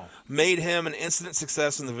 Oh. made him an instant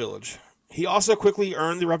success in the village. He also quickly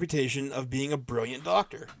earned the reputation of being a brilliant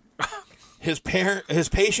doctor. His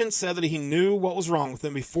patients said that he knew what was wrong with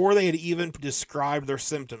them before they had even described their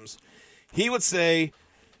symptoms. He would say,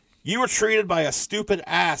 "You were treated by a stupid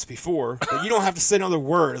ass before, but you don't have to say another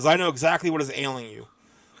word, as I know exactly what is ailing you."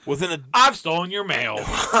 I've stolen your mail.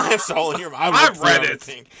 I've stolen your mail. I've read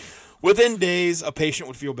it. Within days, a patient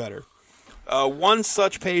would feel better. One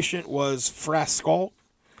such patient was Frascalt.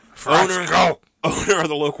 Owner of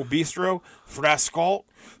the local bistro. Frascalt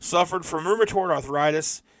suffered from rheumatoid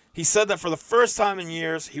arthritis. He said that for the first time in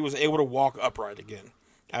years, he was able to walk upright again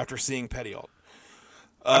after seeing Petiot.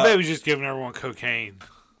 I bet he was just giving everyone cocaine.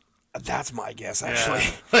 That's my guess, actually.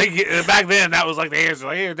 Yeah. Like back then, that was like the answer.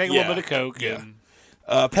 Like, here, take a little bit of coke. Yeah.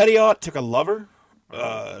 Petiot took a lover,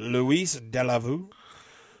 Louise Delavue.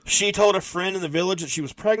 She told a friend in the village that she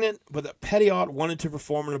was pregnant, but that Petiot wanted to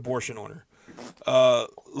perform an abortion on her.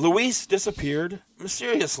 Louise disappeared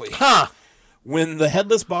mysteriously. Huh. When the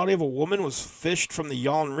headless body of a woman was fished from the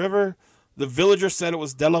Yonne River, the villagers said it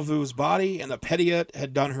was Delavue's body and that Petiot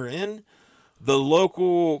had done her in. The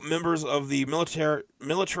local members of the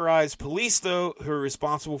militarized police, though, who are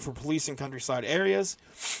responsible for policing countryside areas,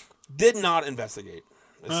 did not investigate.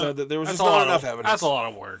 They said that there was just not enough evidence. That's a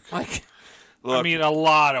lot of work. Look, a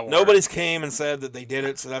lot of work. Nobody's came and said that they did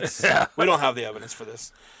it, so that's we don't have the evidence for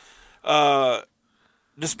this.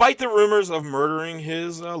 Despite the rumors of murdering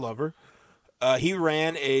his lover, he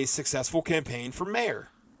ran a successful campaign for mayor.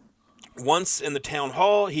 Once in the town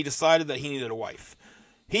hall, he decided that he needed a wife.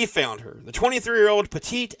 He found her, the 23-year-old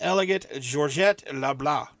petite, elegant Georgette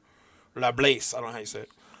Lablace. I don't know how you say it.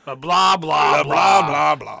 Blah, blah, blah, blah,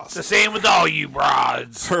 blah, blah. It's the same with all you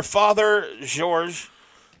broads. Her father, Georges,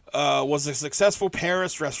 was a successful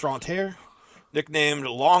Paris restaurateur nicknamed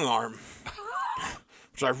Long Arm,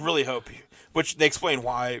 which I really hope which they explain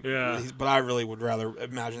why. Yeah. But I really would rather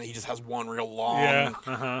imagine that he just has one real long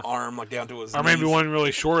arm, like down to his or knees. maybe one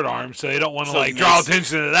really short arm, so they don't want to draw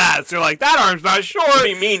attention to that. So they're like, that arm's not short.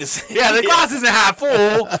 It'd be mean to say. Yeah, the glass isn't half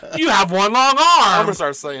full. You have one long arm. I'm gonna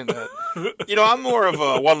start saying that. I'm more of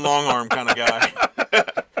a one long arm kind of guy.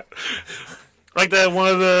 Like one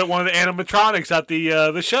of the animatronics at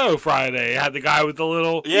the show Friday had the guy with the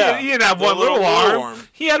little. Yeah, he didn't have one little arm.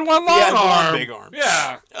 He had one long arm. One big arm.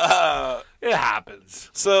 Yeah. It happens.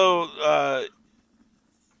 So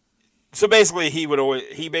basically, he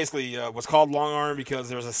was called Long Arm because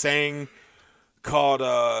there was a saying called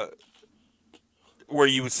where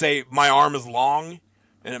you would say my arm is long,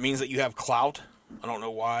 and it means that you have clout. I don't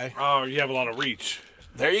know why. Oh, you have a lot of reach.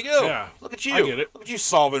 There you go. Yeah, look at you. I get it. Look at you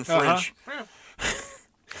solving French.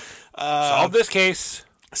 Solve this case.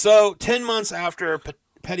 So 10 months after Petiot,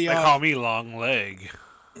 they call me Long Leg.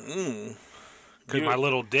 Because my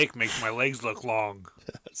little dick makes my legs look long.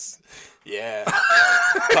 Yeah.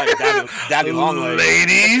 Like daddy long leg.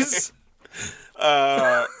 Ladies.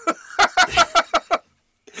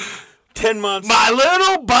 10 months. My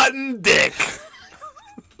little button dick.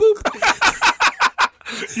 Boop.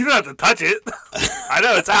 You don't have to touch it. I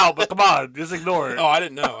know it's out, but come on. Just ignore it. Oh, I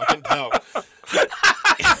didn't know. I couldn't tell.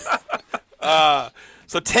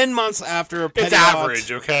 So 10 months after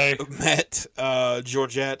Petiot met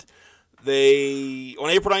Georgette, on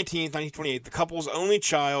April 19th, 1928, the couple's only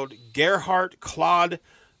child, Gerhard Claude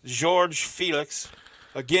George Felix,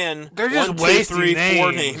 again, they're just wasting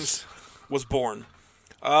 4 names, was born.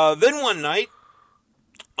 Then one night,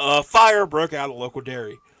 a fire broke out at a local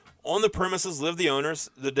dairy. On the premises lived the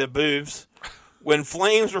owners, the Debouves. When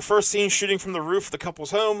flames were first seen shooting from the roof of the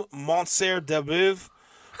couple's home, Monsieur Debouve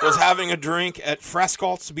was having a drink at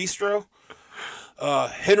Frascalt's Bistro.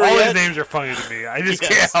 Henriette. All his names are funny to me. I just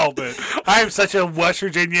can't help it. I'm such a West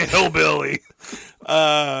Virginia hillbilly.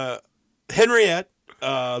 Henriette,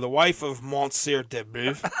 the wife of Monsieur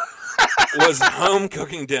Debouve, was home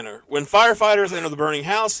cooking dinner. When firefighters entered the burning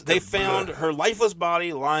house, they found her lifeless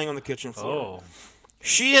body lying on the kitchen floor. Oh.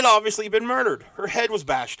 She had obviously been murdered. Her head was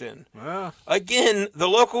bashed in. Again, the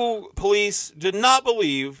local police did not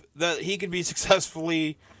believe that he could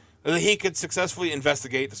successfully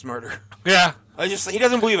investigate this murder. Yeah. He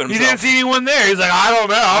doesn't believe in himself. He didn't see anyone there. He's like, I don't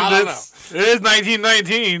know. It is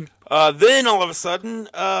 1919. Then all of a sudden,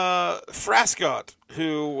 Frascott,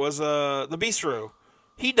 who was the bistro,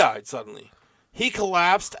 he died suddenly. He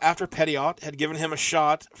collapsed after Petiot had given him a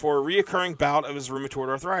shot for a reoccurring bout of his rheumatoid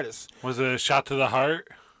arthritis. Was it a shot to the heart?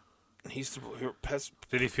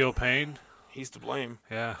 Did he feel pain? He's to blame.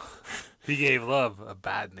 Yeah. He gave love a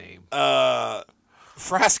bad name.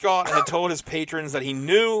 Frascott had told his patrons that he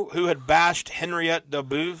knew who had bashed Henriette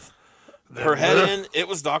Debouve her head in. It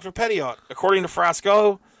was Dr. Petiot. According to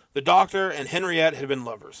Frascott, the doctor and Henriette had been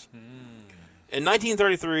lovers. In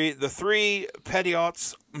 1933, the three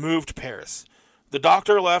Petiots moved to Paris. The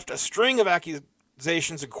doctor left a string of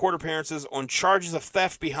accusations and court appearances on charges of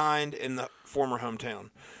theft behind in the former hometown.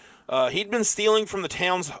 He'd been stealing from the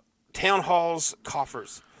town hall's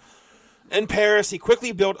coffers. In Paris, he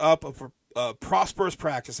quickly built up a prosperous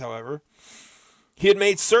practice, however. He had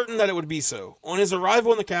made certain that it would be so. On his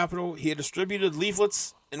arrival in the capital, he had distributed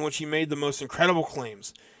leaflets in which he made the most incredible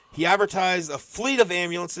claims. He advertised a fleet of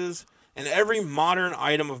ambulances and every modern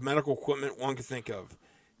item of medical equipment one could think of.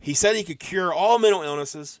 He said he could cure all mental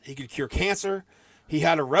illnesses. He could cure cancer. He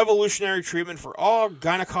had a revolutionary treatment for all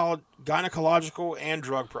gynecological and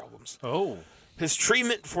drug problems. Oh. His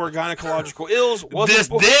treatment for gynecological ills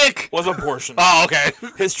was abortion. Oh, okay.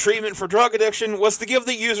 His treatment for drug addiction was to give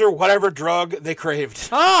the user whatever drug they craved.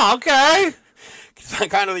 Oh, okay.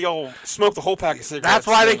 Kind of the old smoke the whole pack of cigarettes. That's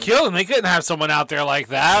why they killed him. They couldn't have someone out there like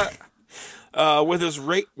that. With his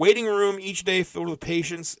waiting room each day filled with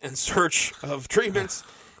patients in search of treatments,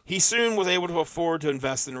 he soon was able to afford to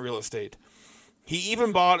invest in real estate. He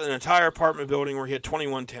even bought an entire apartment building where he had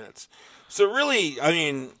 21 tenants. So really, I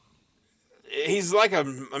mean, he's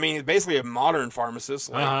basically a modern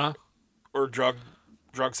pharmacist, or drug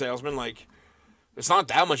salesman. Like, it's not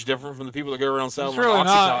that much different from the people that go around selling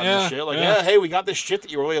Oxycontin and shit. Like, hey, we got this shit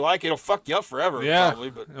that you really like. It'll fuck you up forever, probably.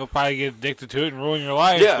 But you'll probably get addicted to it and ruin your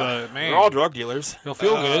life. Yeah, but, man, they're all drug dealers. You'll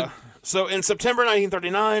feel good. So in September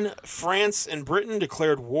 1939, France and Britain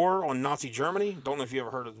declared war on Nazi Germany. Don't know if you ever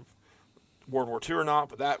heard of World War II or not,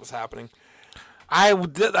 but that was happening. I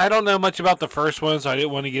don't know much about the first one, so I didn't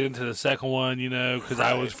want to get into the second one, because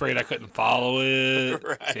I was afraid I couldn't follow it.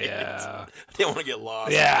 Right. Yeah. I didn't want to get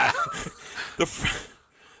lost. Yeah.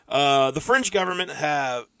 The French government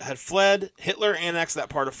had fled. Hitler annexed that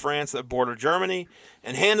part of France that bordered Germany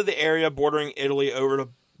and handed the area bordering Italy over to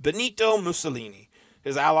Benito Mussolini,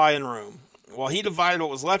 his ally in Rome, while he divided what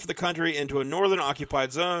was left of the country into a northern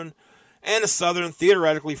occupied zone and a southern,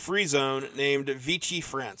 theoretically free zone named Vichy,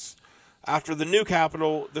 France, after the new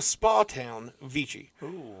capital, the spa town, Vichy.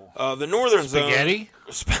 The northern zone,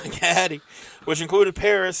 Spaghetti, which included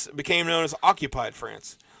Paris, became known as occupied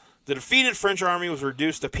France. The defeated French army was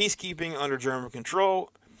reduced to peacekeeping under German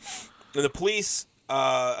control, and the police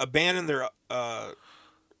abandoned their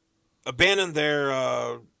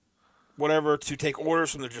whatever to take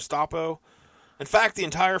orders from the Gestapo. In fact, the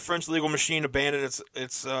entire French legal machine abandoned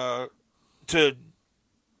its to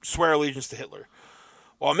swear allegiance to Hitler.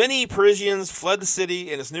 While many Parisians fled the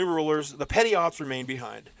city and its new rulers, the Petiots remained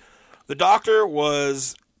behind. The doctor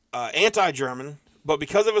was anti-German, but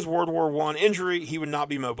because of his World War I injury, he would not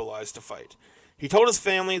be mobilized to fight. He told his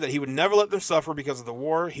family that he would never let them suffer because of the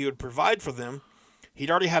war. He would provide for them.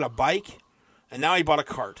 He'd already had a bike, and now he bought a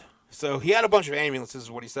cart. So he had a bunch of ambulances,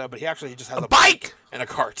 is what he said, but he just has a bike and a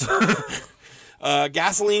cart.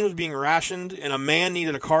 Gasoline was being rationed, and a man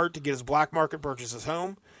needed a cart to get his black market purchases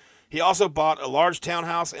home. He also bought a large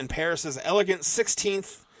townhouse in Paris's elegant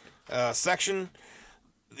 16th section,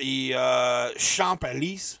 the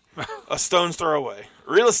Champs-Élysées, a stone's throw away.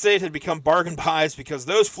 Real estate had become bargain buys because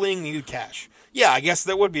those fleeing needed cash. Yeah, I guess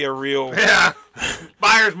that would be a real... Yeah,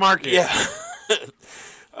 buyer's market. Yeah.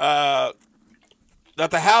 That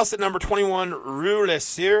the house at number 21 Rue Les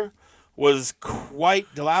Sires was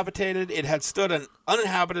quite dilapidated. It had stood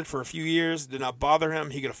uninhabited for a few years. Did not bother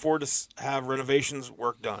him. He could afford to have renovations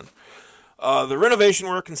work done. The renovation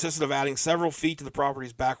work consisted of adding several feet to the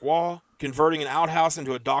property's back wall, converting an outhouse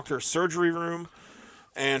into a doctor's surgery room,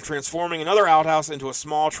 and transforming another outhouse into a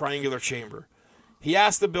small triangular chamber. He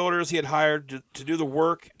asked the builders he had hired to do the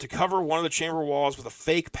work to cover one of the chamber walls with a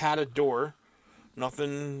fake padded door.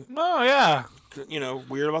 Nothing... Oh, yeah.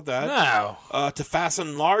 Weird about that. No. To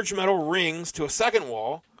fasten large metal rings to a second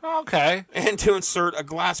wall. Okay. And to insert a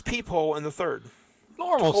glass peephole in the third.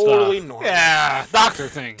 Normal totally stuff. Normal. Yeah, doctor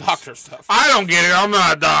things. Doctor stuff. I don't get it. I'm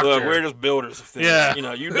not a doctor. Look, we're just builders of things. Yeah.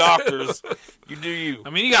 You doctors, you do you. I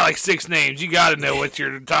mean, you got like 6 names. You got to know what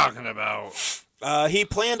you're talking about. He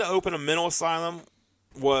planned to open a mental asylum,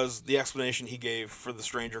 was the explanation he gave for the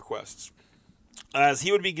strange requests. As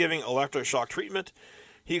he would be giving electroshock treatment,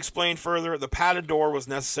 he explained further the padded door was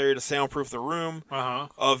necessary to soundproof the room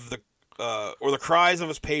or the cries of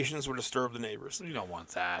his patients would disturb the neighbors. You don't want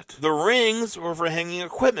that. The rings were for hanging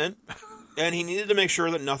equipment, and he needed to make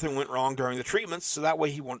sure that nothing went wrong during the treatments, so that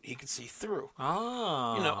way he could see through.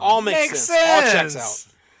 Oh. All makes sense. All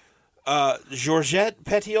checks out. Georgette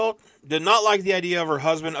Petiot did not like the idea of her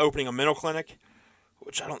husband opening a mental clinic,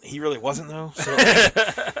 which he really wasn't, though. So,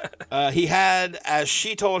 he had, as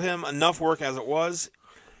she told him, enough work as it was.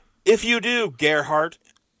 If you do, Gerhardt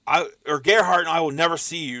and I will never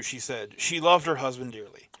see you, she said. She loved her husband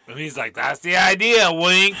dearly. And he's like, that's the idea,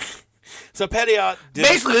 wink. So Pettiot did...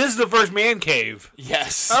 Basically, this is the first man cave.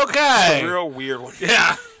 Yes. Okay. It's a real weird one.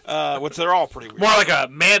 Yeah. Which they're all pretty weird. More like a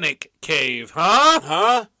manic cave, huh?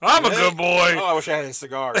 Huh? I'm a good boy. Oh, I wish I had a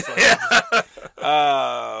cigar. So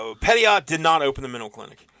Pettiot did not open the mental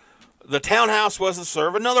clinic. The townhouse was to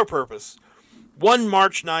serve another purpose. One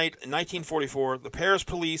March night in 1944, the Paris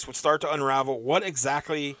police would start to unravel what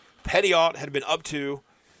exactly Pettiot had been up to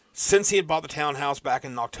since he had bought the townhouse back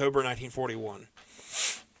in October 1941.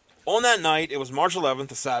 On that night, it was March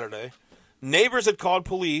 11th, a Saturday, neighbors had called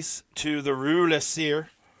police to the Rue Le Cire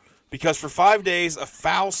because for 5 days a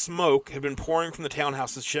foul smoke had been pouring from the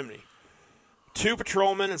townhouse's chimney. 2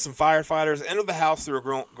 patrolmen and some firefighters entered the house through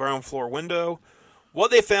a ground floor window. What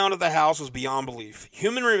they found at the house was beyond belief.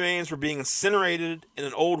 Human remains were being incinerated in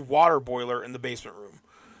an old water boiler in the basement room.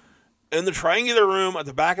 In the triangular room at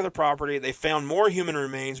the back of the property, they found more human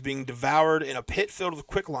remains being devoured in a pit filled with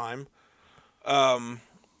quicklime.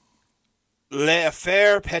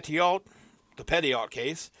 L'affaire Pettiot, the Pettiot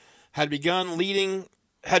case, had begun. Leading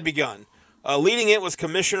it was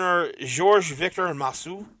Commissioner Georges Victor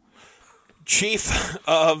Massou, chief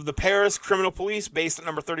of the Paris Criminal Police, based at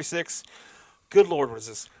number 36. Good Lord, what is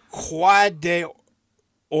this? Quai de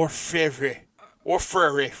Orfèvre.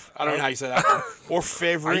 Orfèvre. I don't know how you say that.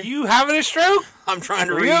 Orfèvre. Are you having a stroke? I'm trying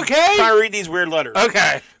to Are read. you okay? Trying to read these weird letters.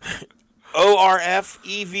 Okay. Orfevres.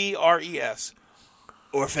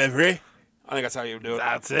 Orfèvre. I think that's how you do it.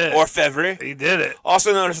 That's it. Orfèvre. He did it.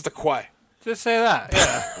 Also known as the Quai. Just say that.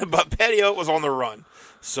 Yeah. But Pettiot was on the run.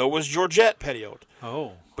 So was Georgette Pettiot.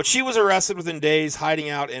 Oh. But she was arrested within days, hiding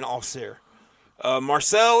out in Auxerre.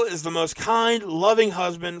 Marcel is the most kind, loving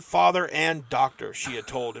husband, father, and doctor, she had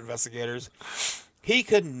told investigators. He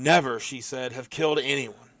could never, she said, have killed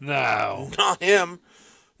anyone. No. Not him.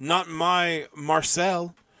 Not my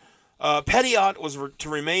Marcel. Pettiot was to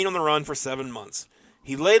remain on the run for 7 months.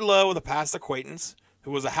 He laid low with a past acquaintance, who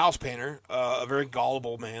was a house painter, a very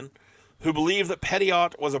gullible man, who believed that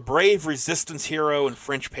Pettiot was a brave resistance hero and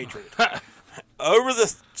French patriot. Over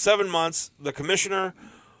the 7 months, the commissioner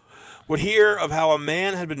would hear of how a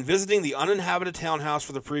man had been visiting the uninhabited townhouse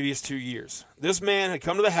for the previous 2 years. This man had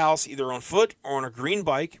come to the house either on foot or on a green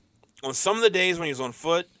bike. On some of the days when he was on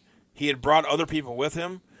foot, he had brought other people with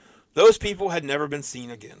him. Those people had never been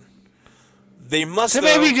seen again. They must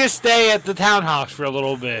maybe just stay at the townhouse for a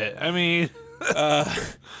little bit. I mean...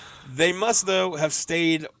 They must, though, have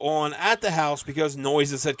stayed on at the house because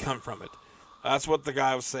noises had come from it. That's what the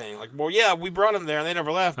guy was saying. Like, well, yeah, we brought them there and they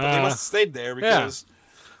never left, but they must have stayed there because...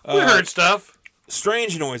 Yeah. We heard stuff.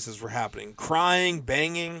 Strange noises were happening. Crying,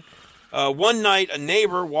 banging. One night, a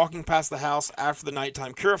neighbor walking past the house after the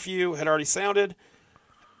nighttime curfew had already sounded,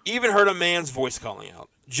 even heard a man's voice calling out.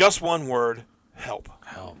 Just one word, help.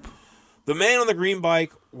 Help. The man on the green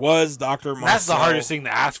bike was Dr. Marcel. That's the hardest thing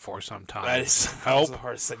to ask for sometimes. That is help. the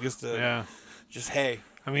hardest thing. Just hey.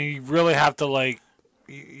 I mean, you really have to, like,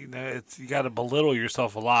 you got to belittle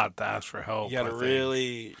yourself a lot to ask for help. You got to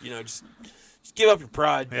really, just give up your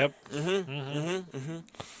pride. Yep.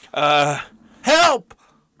 Help!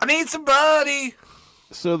 I need somebody.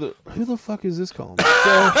 So who the fuck is this calling?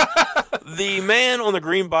 So the man on the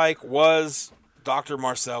green bike was Dr.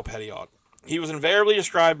 Marcel Pettiot. He was invariably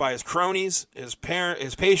described by his cronies, his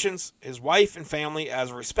patients, his wife and family as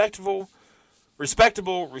a respected,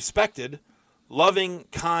 loving,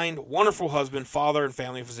 kind, wonderful husband, father, and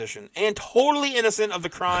family physician, and totally innocent of the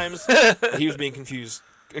crimes that he was being accused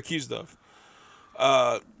of.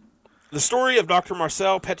 The story of Dr.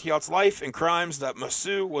 Marcel Pettiot's life and crimes that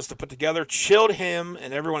Massou was to put together chilled him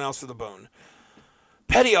and everyone else to the bone.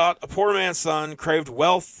 Pettiot, a poor man's son, craved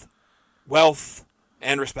wealth,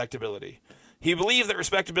 and respectability. He believed that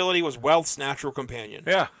respectability was wealth's natural companion.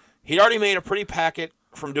 Yeah. He'd already made a pretty packet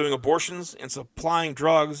from doing abortions and supplying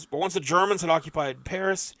drugs, but once the Germans had occupied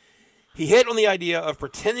Paris, he hit on the idea of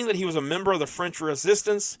pretending that he was a member of the French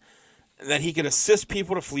resistance and that he could assist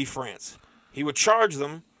people to flee France. He would charge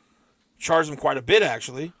them quite a bit,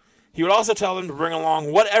 actually. He would also tell them to bring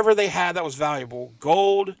along whatever they had that was valuable,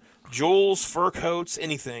 gold, jewels, fur coats,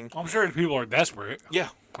 anything. I'm sure people are desperate. Yeah.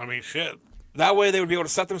 I mean, shit. That way they would be able to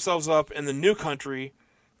set themselves up in the new country,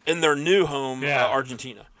 in their new home,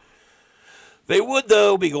 Argentina. They would,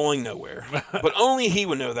 though, be going nowhere. But only he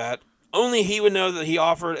would know that. Only he would know that he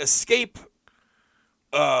offered that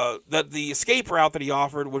the escape route that he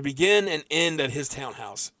offered would begin and end at his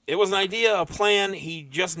townhouse. It was an idea, a plan he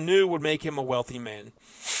just knew would make him a wealthy man.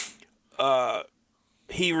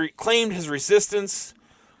 He claimed his resistance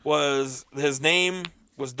his name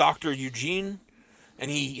was Dr. Eugene, and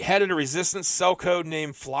he headed a resistance cell code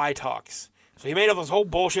named Fly Talks. So he made up this whole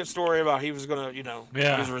bullshit story about he was going to,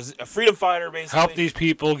 he was a freedom fighter, basically. Help these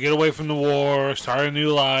people get away from the war, start a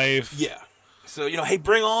new life. Yeah. So, hey,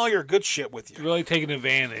 bring all your good shit with you. Really taking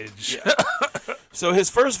advantage. Yeah. So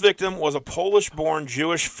his first victim was a Polish-born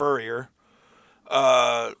Jewish furrier,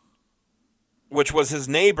 which was his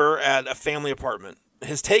neighbor at a family apartment.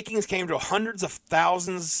 His takings came to hundreds of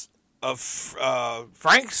thousands of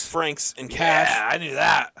francs in cash. Yeah, I knew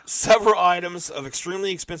that. Several items of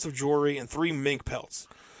extremely expensive jewelry and 3 mink pelts.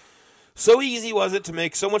 So easy was it to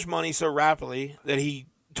make so much money so rapidly that he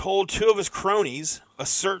told 2 of his cronies, a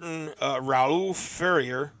certain Raoul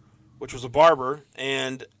Ferrier, which was a barber,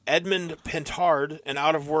 and Edmund Pentard, an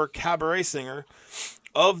out-of-work cabaret singer,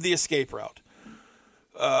 of the escape route.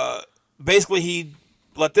 Basically, he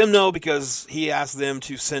let them know because he asked them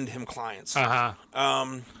to send him clients.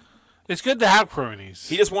 It's good to have cronies.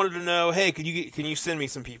 He just wanted to know, hey, can you send me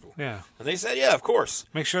some people? Yeah. And they said, yeah, of course.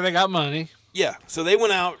 Make sure they got money. Yeah. So they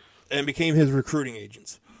went out and became his recruiting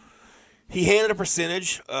agents. He handed a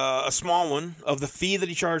percentage, a small one, of the fee that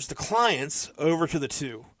he charged the clients over to the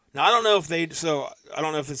 2. Now, I don't know if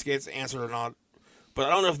this gets answered or not, but I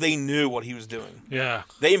don't know if they knew what he was doing. Yeah.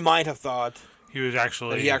 They might have thought he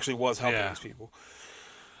actually was helping these people.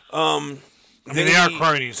 They are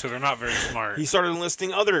cronies, so they're not very smart. He started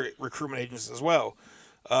enlisting other recruitment agents as well.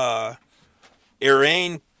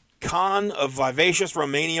 Irene Khan, a vivacious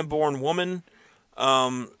Romanian-born woman.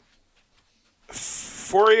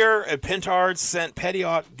 Fourier and Pentard sent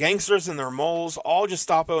Petiot, gangsters and their moles, all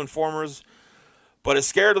Gestapo informers, but as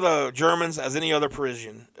scared of the Germans as any other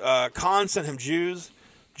Parisian. Khan sent him Jews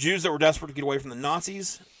that were desperate to get away from the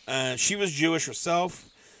Nazis. She was Jewish herself.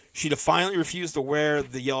 She defiantly refused to wear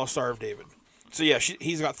the Yellow Star of David. So, yeah,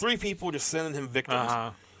 he's got 3 people just sending him victims.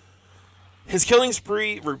 His killing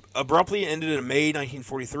spree abruptly ended in May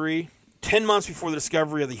 1943, 10 months before the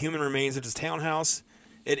discovery of the human remains at his townhouse.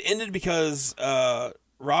 It ended because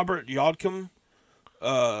Robert Yodkom,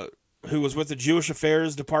 who was with the Jewish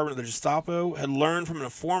Affairs Department of the Gestapo, had learned from an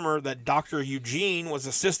informer that Dr. Eugene was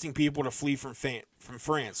assisting people to flee from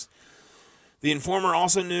France. The informer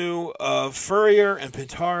also knew of Fourier and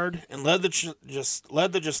Pentard and led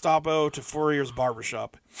the Gestapo to Fourier's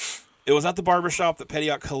barbershop. It was at the barbershop that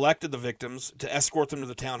Petiot collected the victims to escort them to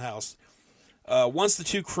the townhouse. Once the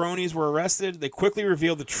 2 cronies were arrested, they quickly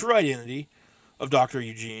revealed the true identity of Dr.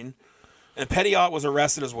 Eugene, and Petiot was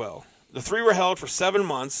arrested as well. The 3 were held for 7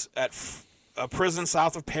 months at a prison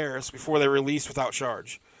south of Paris before they were released without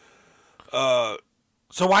charge.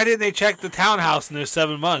 So why didn't they check the townhouse in those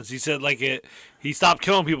 7 months? He said he stopped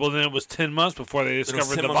killing people, and then it was 10 months before they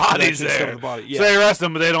discovered the bodies there. Yeah. So they arrest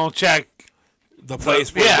them, but they don't check the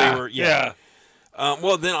place where they were. Yeah.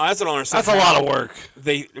 Well, then I don't understand. That's a lot of work.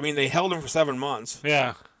 They held him for 7 months.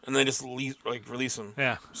 Yeah. And they just release him.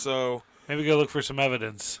 Yeah. So maybe go look for some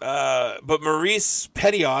evidence. But Maurice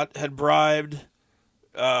Petiot had bribed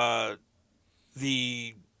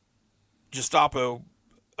the Gestapo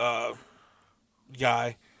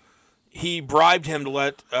guy. He bribed him to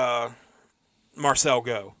let Marcel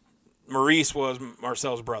go. Maurice was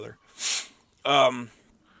Marcel's brother.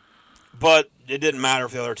 But it didn't matter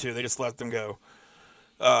for the other 2. They just let them go.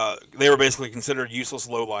 They were basically considered useless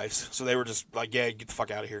lowlifes. So they were just like, yeah, get the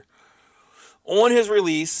fuck out of here. On his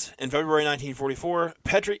release in February 1944,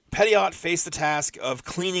 Petiot faced the task of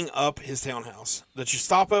cleaning up his townhouse. The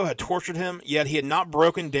Gestapo had tortured him, yet he had not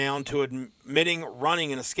broken down to admitting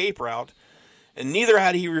running an escape route, and neither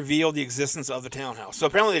had he revealed the existence of the townhouse. So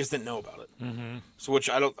apparently they just didn't know about it. Mm-hmm. So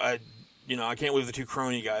I can't believe the 2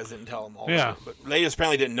 crony guys didn't tell them all. Yeah. But they just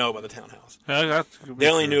apparently didn't know about the townhouse. They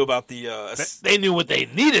only knew about the... they knew what they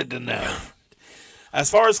needed to know. As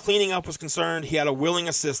far as cleaning up was concerned, he had a willing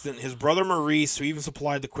assistant, his brother Maurice, who even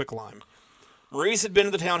supplied the quicklime. Maurice had been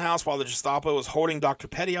to the townhouse while the Gestapo was holding Dr.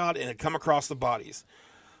 Petiot and had come across the bodies.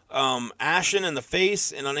 Ashen in the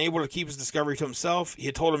face and unable to keep his discovery to himself, he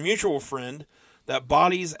had told a mutual friend that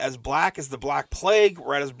bodies as black as the Black Plague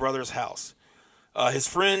were at his brother's house. His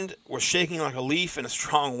friend was shaking like a leaf in a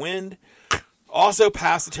strong wind, also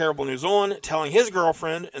passed the terrible news on, telling his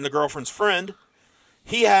girlfriend and the girlfriend's friend.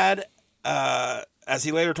 He had, as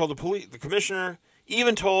he later told the commissioner,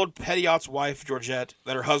 even told Petiot's wife, Georgette,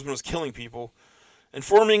 that her husband was killing people,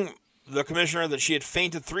 informing the commissioner that she had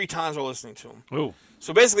fainted 3 times while listening to him. Ooh.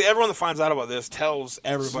 So basically everyone that finds out about this tells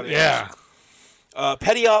everybody else.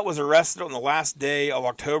 Petiot was arrested on the last day of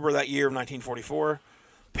October that year of 1944.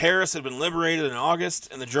 Paris had been liberated in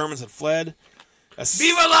August, and the Germans had fled.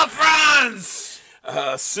 Vive la France!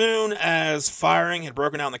 Soon as firing had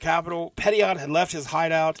broken out in the capital, Petiot had left his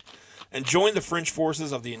hideout and joined the French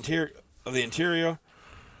forces of the interior.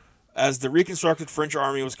 as the reconstructed French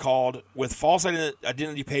army was called, with false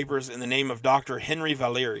identity papers in the name of Dr. Henry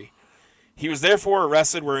Valéry. He was therefore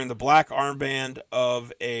arrested wearing the black armband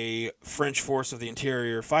of a French Force of the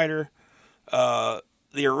Interior fighter.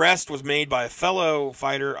 The arrest was made by a fellow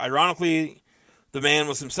fighter. Ironically, the man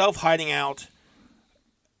was himself hiding out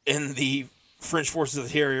in the French Forces of the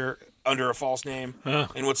Interior under a false name,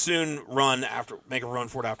 and would soon make a run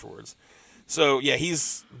for it afterwards. So yeah,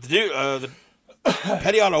 he's the dude.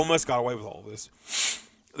 Petiot almost got away with all of this.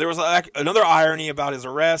 There was another irony about his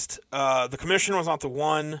arrest. The commissioner was not the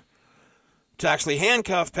one to actually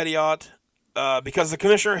handcuff Petiot because the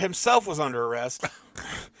commissioner himself was under arrest.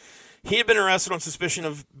 He had been arrested on suspicion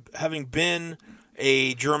of having been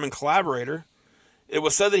a German collaborator. It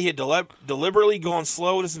was said that he had deliberately gone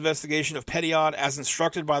slow in his investigation of Petiot as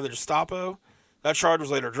instructed by the Gestapo. That charge was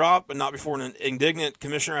later dropped, but not before an indignant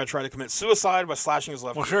commissioner had tried to commit suicide by slashing his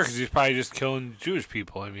left wrist. Sure, because he's probably just killing Jewish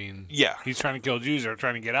people. I mean, yeah. He's trying to kill Jews. They're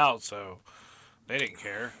trying to get out, so they didn't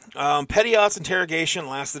care. Petiot's interrogation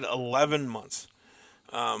lasted 11 months.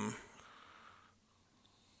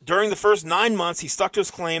 During the first 9 months, he stuck to his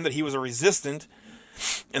claim that he was a resistant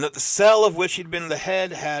and that the cell of which he'd been the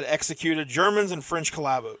head had executed Germans and French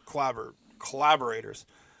collaborators.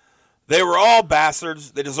 They were all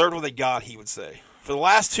bastards. They deserved what they got, he would say. For the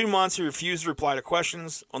last 2 months, he refused to reply to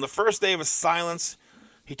questions. On the first day of his silence,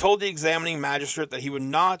 he told the examining magistrate that he would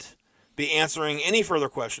not be answering any further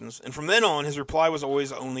questions, and from then on, his reply was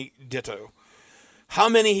always only ditto. How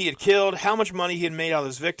many he had killed, how much money he had made out of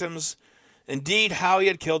his victims, indeed, how he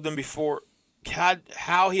had killed them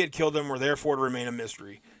were therefore to remain a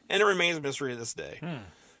mystery, and it remains a mystery to this day.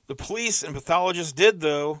 The police and pathologists did,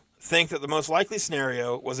 though, think that the most likely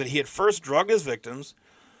scenario was that he had first drugged his victims,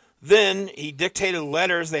 then he dictated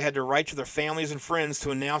letters they had to write to their families and friends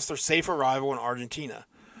to announce their safe arrival in Argentina.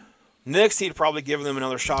 Next, he'd probably given them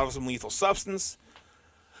another shot of some lethal substance,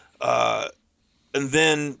 and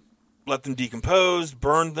then let them decompose,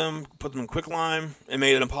 burned them, put them in quicklime, and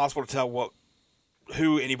made it impossible to tell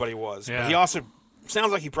who anybody was. Yeah. But he also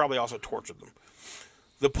sounds like he probably also tortured them.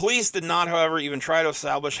 The police did not, however, even try to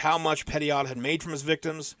establish how much Petiot had made from his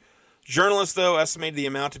victims. Journalists, though, estimated the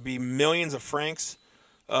amount to be millions of francs.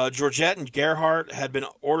 Georgette and Gerhardt had been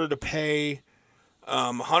ordered to pay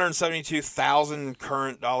 172,000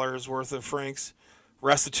 current dollars worth of francs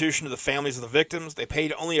restitution to the families of the victims. They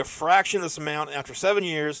paid only a fraction of this amount, and after 7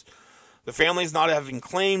 years, the families, not having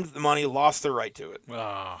claimed the money, lost their right to it.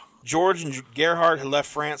 George and Gerhardt had left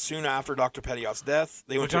France soon after Dr. Petiot's death.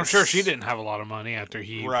 Which I'm sure she didn't have a lot of money after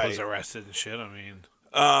he was arrested and shit. I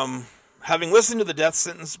mean, having listened to the death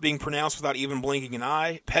sentence being pronounced without even blinking an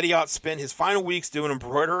eye, Petiot spent his final weeks doing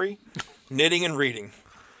embroidery, knitting, and reading.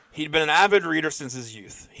 He'd been an avid reader since his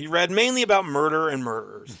youth. He read mainly about murder and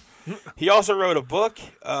murderers. He also wrote a book.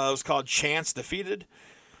 It was called Chance Defeated.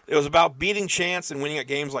 It was about beating chance and winning at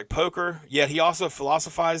games like poker, yet he also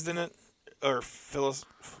philosophized in it. I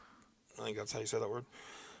think that's how you say that word.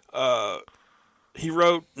 He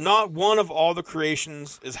wrote, "Not one of all the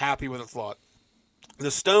creations is happy with its lot.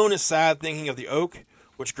 The stone is sad thinking of the oak,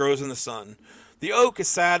 which grows in the sun. The oak is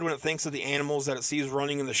sad when it thinks of the animals that it sees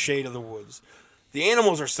running in the shade of the woods. The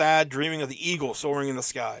animals are sad, dreaming of the eagle soaring in the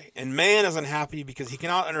sky. And man is unhappy because he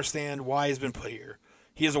cannot understand why he's been put here.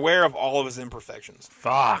 He is aware of all of his imperfections."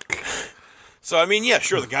 Fuck. So, I mean, yeah,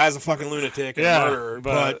 sure, the guy's a fucking lunatic and a murderer,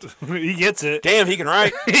 but he gets it. Damn, he can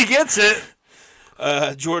write. He gets it.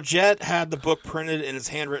 Georgette had the book printed in its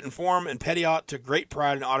handwritten form, and Petiot took great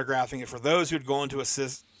pride in autographing it for those who had gone to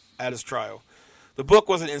assist at his trial. The book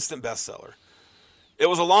was an instant bestseller. It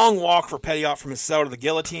was a long walk for Petiot from his cell to the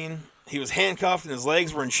guillotine. He was handcuffed and his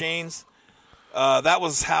legs were in chains.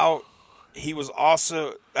 That's how he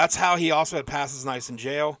also had passed his nights in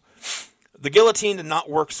jail. The guillotine did not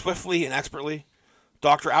work swiftly and expertly.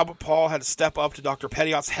 Dr. Albert Paul had to step up to Dr.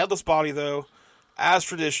 Petiot's headless body, though, as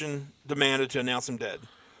tradition demanded, to announce him dead.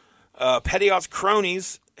 Petiot's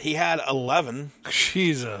cronies, he had 11,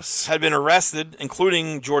 Jesus, had been arrested,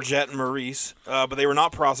 including Georgette and Maurice, but they were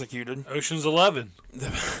not prosecuted. Ocean's 11.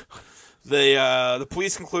 The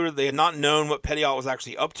police concluded they had not known what Petiot was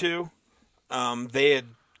actually up to. They had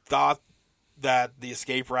thought that the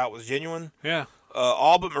escape route was genuine. Yeah.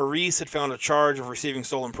 All but Maurice had found a charge of receiving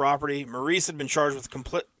stolen property. Maurice had been charged with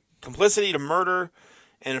complicity to murder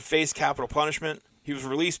and had faced capital punishment. He was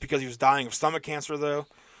released because he was dying of stomach cancer, though.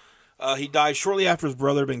 He died shortly after his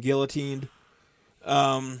brother had been guillotined.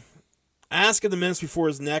 Asked in the minutes before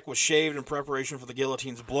his neck was shaved in preparation for the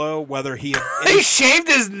guillotine's blow, whether he had He shaved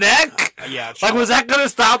his neck? yeah. Like, was that going to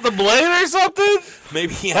stop the blade or something?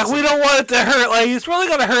 Maybe he Like, has we don't want it to hurt. Like, it's really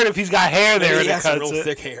going to hurt if he's got hair there and he it has some cuts real it.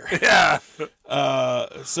 thick hair. Yeah.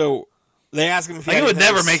 So they asked him if he Like, had it would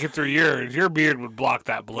anything never to make it through yours. Your beard would block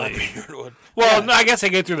that blade. beard would. Well, no, I guess they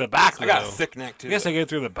get through the back, though. I got a thick neck too. I guess they get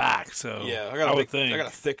through the back, so yeah, I would got think. a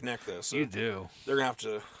thick neck though. So You do. they're gonna have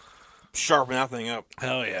to sharpen that thing up.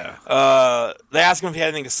 Hell yeah. They asked him if he had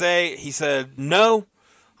anything to say. He said, "No,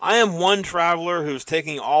 I am one traveler who's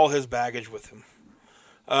taking all his baggage with him."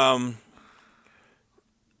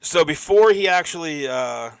 So before he actually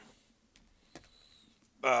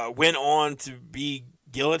went on to be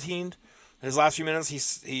guillotined, in his last few minutes,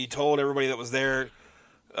 he told everybody that was there,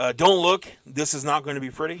 "Don't look. This is not going to be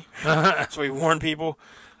pretty." So he warned people.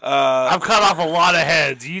 I've cut off a lot of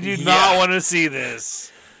heads. You do not want to see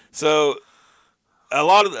this. So, a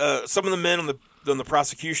lot of some of the men on the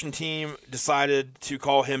prosecution team decided to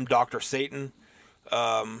call him Dr. Satan,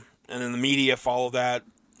 and then the media followed that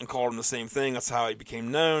and called him the same thing. That's how he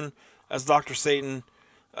became known as Dr. Satan.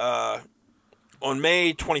 On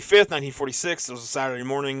May 25th, 1946, it was a Saturday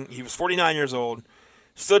morning. He was 49 years old.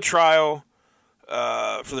 Stood trial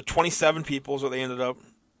for the 27 people is what they ended up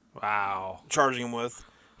charging him with.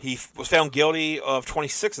 He was found guilty of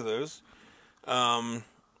 26 of those.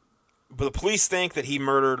 But the police think that he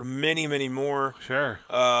murdered many, many more. Sure.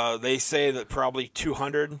 They say that probably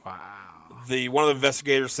 200. Wow. One of the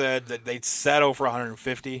investigators said that they'd settle for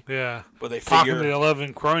 150. Yeah. But they Talking figure to the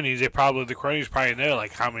 11 cronies, the cronies probably know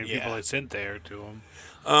like how many people they sent there to him.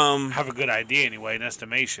 Have a good idea anyway, an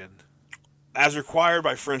estimation. As required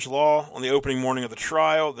by French law, on the opening morning of the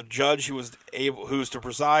trial, the judge who was to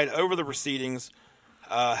preside over the proceedings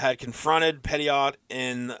had confronted Petiot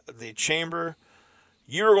in the chamber.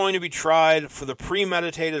 You are going to be tried for the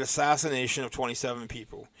premeditated assassination of 27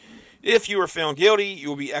 people. If you are found guilty, you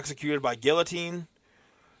will be executed by guillotine.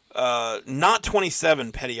 Not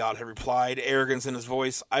 27, Petiot had replied, arrogance in his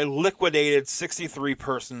voice. I liquidated 63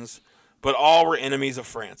 persons, but all were enemies of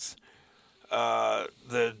France.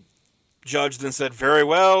 The judge then said, very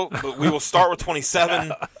well, but we will start with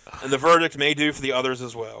 27, and the verdict may do for the others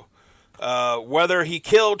as well. Whether he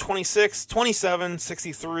killed 26, 27,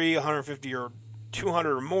 63, 150, or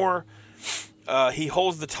 200 or more, he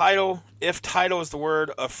holds the title, if title is the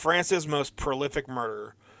word, of France's most prolific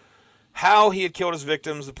murderer. How he had killed his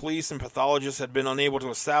victims, the police and pathologists had been unable to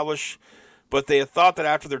establish, but they had thought that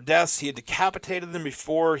after their deaths, he had decapitated them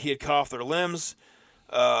before he had cut off their limbs,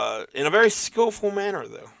 in a very skillful manner,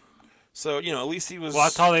 though. So, at least he was... Well,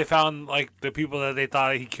 that's how they found, like, the people that they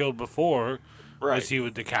thought he killed before, right. was he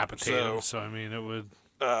would decapitate them. So, I mean, it would...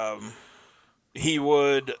 He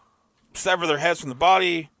would sever their heads from the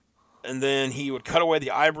body, and then he would cut away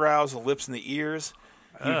the eyebrows, the lips, and the ears.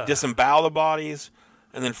 He would disembowel the bodies,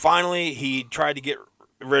 and then finally he tried to get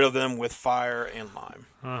rid of them with fire and lime.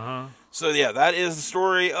 Uh-huh. So, yeah, that is the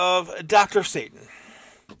story of Dr. Satan.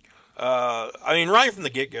 I mean, right from the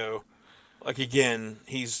get-go, like, again,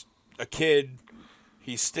 he's a kid.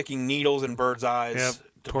 He's sticking needles in birds' eyes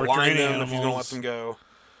to blind them if he's going to let them go.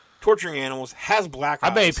 Torturing animals, has black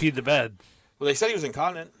eyes. I bet he peed the bed. Well, they said he was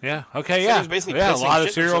incontinent. Yeah. Okay. He Yeah. was basically a pissing lot shit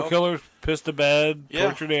of serial himself. killers pissed the bed, Yeah.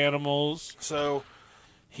 tortured animals. So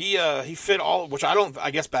he fit all, which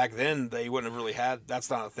I guess back then they wouldn't have really had.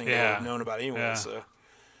 That's not a thing they would have known about anyway. Yeah. So,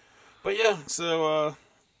 but yeah, so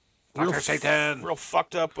Dr. Satan. real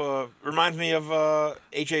fucked up. Reminds me of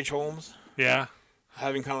H.H. Holmes. Yeah.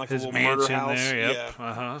 Having kind of like His a little murder mansion house. there. Yep. Yeah.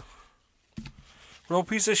 Uh-huh. Real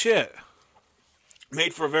piece of shit.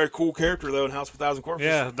 Made for a very cool character though in House of a Thousand Corpses.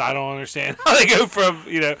 Yeah, I don't understand how they go from,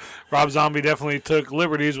 Rob Zombie definitely took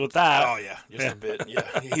liberties with that. Oh yeah, just a bit.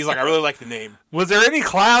 Yeah, he's like, I really like the name. Was there any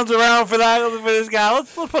clowns around for this guy?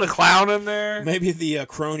 Let's put a clown in there. Maybe the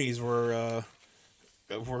cronies were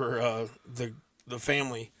the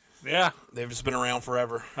family. Yeah. They've just been around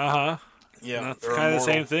forever. Uh-huh. Yeah, That's they're kind of the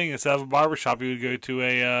immortal. same thing. Instead of a barbershop, you would go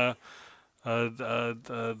to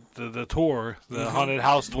the tour, the haunted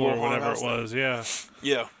house tour, Haunted whatever house it was. Yeah.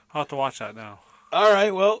 Yeah. I'll have to watch that now. All right.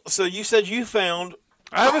 Well, so you said you found.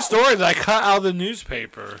 I have a story that I cut out of the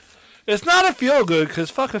newspaper. It's not a feel-good, because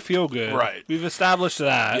fuck a feel-good. Right. We've established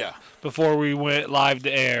that Yeah. before we went live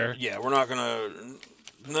to air. Yeah, we're not gonna.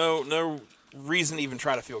 No reason to even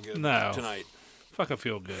try to feel good. No. Tonight. Fuck a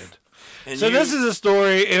feel-good. And So this is a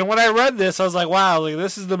story, and when I read this, I was like, wow, like,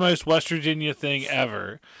 this is the most West Virginia thing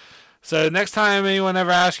ever. So next time anyone ever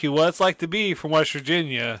asks you what it's like to be from West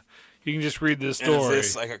Virginia, you can just read this story. And is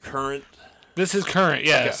this like a current? This is current,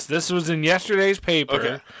 yes. Okay. This was in yesterday's paper.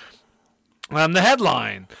 Okay. The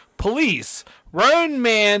headline, Police. Roan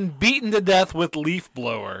man beaten to death with leaf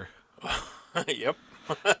blower. Yep.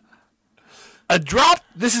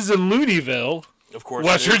 This is in Looneyville, Of course.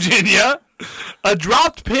 West Virginia. A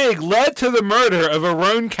dropped pig led to the murder of a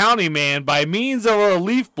Roan County man by means of a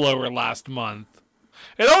leaf blower last month.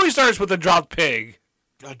 It always starts with a dropped pig.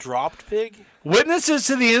 A dropped pig? Witnesses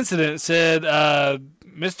to the incident said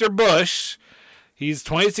Mr. Bush, he's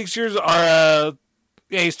 26 years,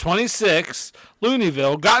 he's 26,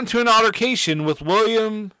 Looneyville, got into an altercation with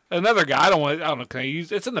William, another guy. I don't know, can I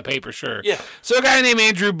use, it's in the paper, sure. Yeah. So a guy named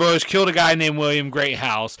Andrew Bush killed a guy named William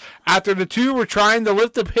Greathouse after the two were trying to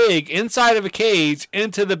lift a pig inside of a cage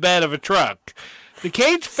into the bed of a truck. The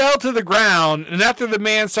cage fell to the ground, and after the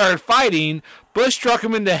man started fighting, Bush struck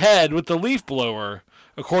him in the head with the leaf blower,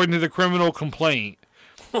 according to the criminal complaint.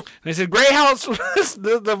 And they said Greathouse,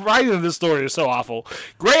 the writing of this story is so awful.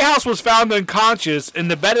 Greathouse was found unconscious in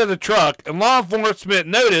the bed of the truck, and law enforcement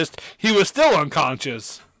noticed he was still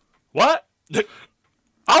unconscious. What?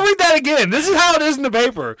 I'll read that again. This is how it is in the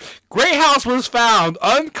paper. Greathouse was found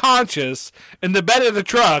unconscious in the bed of the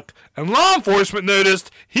truck, and law enforcement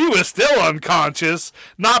noticed he was still unconscious,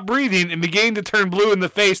 not breathing, and began to turn blue in the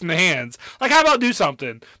face and the hands. Like, how about do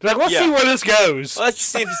something? They're like, let's see where this goes. Well, let's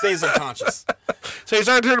just see if he stays unconscious. So he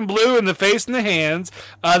started turning blue in the face and the hands.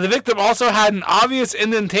 The victim also had an obvious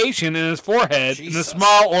indentation in his forehead and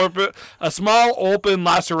a small open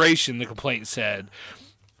laceration, the complaint said.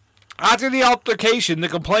 After the altercation, the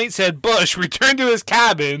complaint said Bush returned to his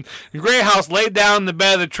cabin, and Greathouse laid down in the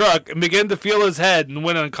bed of the truck and began to feel his head and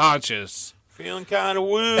went unconscious. Feeling kind of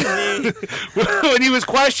woozy. When he was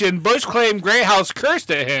questioned, Bush claimed Greathouse cursed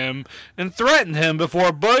at him and threatened him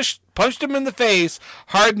before Bush punched him in the face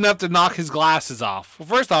hard enough to knock his glasses off. Well,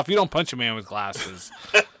 first off, you don't punch a man with glasses.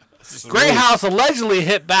 Greathouse allegedly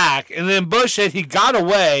hit back, and then Bush said he got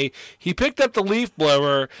away. He picked up the leaf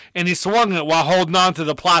blower, and he swung it while holding on to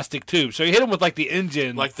the plastic tube. So he hit him with, like, the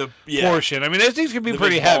engine portion. I mean, those things can be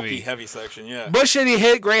pretty heavy. Heavy section, yeah. Bush said he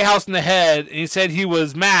hit Greathouse in the head, and he said he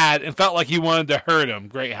was mad and felt like he wanted to hurt him,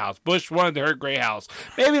 Greathouse. Bush wanted to hurt Greathouse.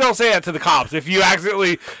 Maybe don't say that to the cops. If you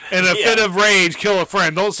accidentally, in a fit of rage, kill a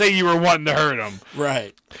friend, don't say you were wanting to hurt him.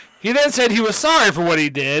 Right. He then said he was sorry for what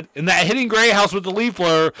he did, and that hitting Greathouse with the leaf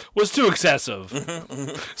blower was too excessive.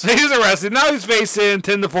 So he was arrested. Now he's facing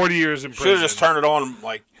 10 to 40 years in prison. Should have just turned it on and,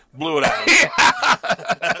 like, blew it out.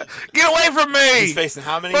 Get away from me! He's facing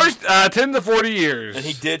how many? First, 10 to 40 years. And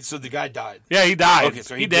he did, so the guy died. Yeah, he died. Okay,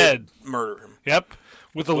 so he did murder him. Yep.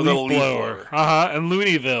 With a leaf blower. In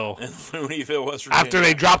Looneyville. In Looneyville, West Virginia. After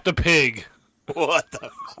they dropped a pig. What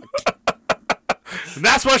the fuck? And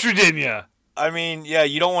that's West Virginia. I mean, yeah,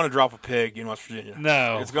 you don't want to drop a pig in West Virginia.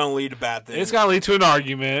 No. It's going to lead to bad things. It's going to lead to an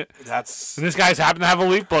argument. And this guy's happened to have a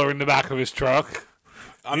leaf blower in the back of his truck.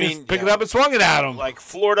 I mean, picked it up and swung it at him. Like,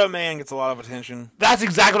 Florida man gets a lot of attention. That's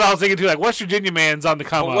exactly what I was thinking, too. Like, West Virginia man's on the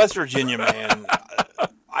come up. West Virginia man,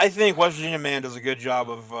 I think West Virginia man does a good job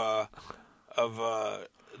of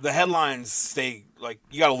the headlines stay, like,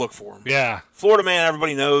 you got to look for them. Yeah. Florida man,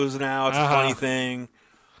 everybody knows now. It's a funny thing.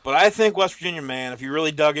 But I think West Virginia man, if you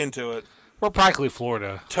really dug into it, we're practically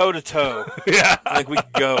Florida. Toe to toe. Yeah. I think we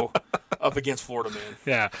could go up against Florida man.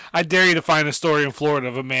 Yeah. I dare you to find a story in Florida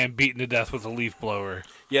of a man beaten to death with a leaf blower.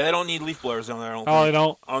 Yeah, they don't need leaf blowers down there, I don't think. Oh, they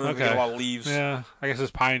don't? I don't think they get a lot of leaves. Yeah. I guess it's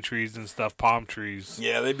pine trees and stuff, palm trees.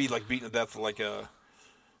 Yeah, they'd be like beaten to death with like a,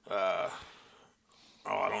 I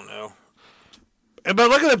don't know. But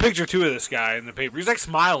look at the picture, too, of this guy in the paper. He's like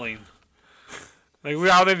smiling. Like, we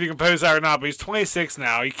don't know if you can post that or not, but he's 26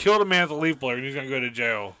 now. He killed a man with a leaf blower, and he's going to go to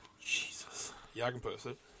jail. Yeah, I can post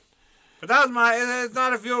it. But that was it's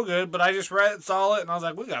not a feel good, but I just saw it, and I was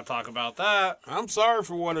like, we got to talk about that. I'm sorry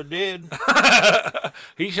for what I did.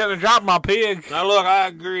 He should have dropped my pig. Now, look, I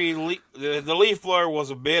agree. The leaf blower was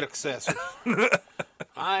a bit excessive.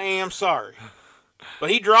 I am sorry.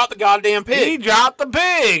 But he dropped the goddamn pig. He dropped the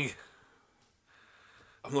pig.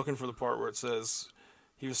 I'm looking for the part where it says,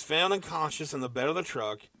 he was found unconscious in the bed of the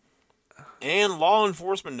truck, and law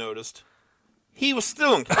enforcement noticed he was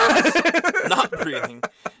still unconscious, not breathing.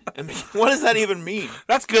 I mean, what does that even mean?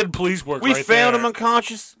 That's good police work. We found him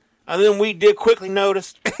unconscious, and then we did quickly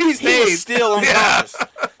notice he was still unconscious.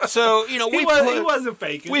 Yeah. So, you know, he wasn't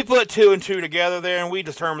faking. We put 2 and 2 together there, and we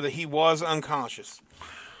determined that he was unconscious.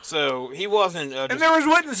 So he wasn't. And there was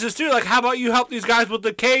witnesses too. Like, how about you help these guys with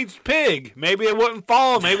the caged pig? Maybe it wouldn't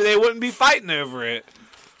fall. Maybe they wouldn't be fighting over it.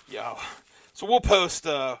 Yeah. So we'll post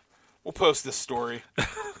this story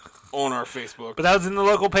on our Facebook. But that was in the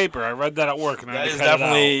local paper. I read that at work, and that is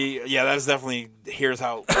definitely. Here's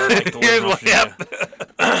how. I like to here's what. Yep.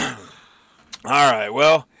 All right.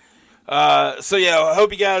 Well. So yeah, I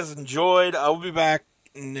hope you guys enjoyed. I will be back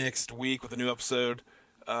next week with a new episode.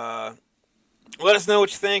 Let us know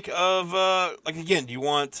what you think of, again, do you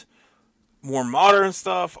want more modern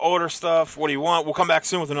stuff, older stuff? What do you want? We'll come back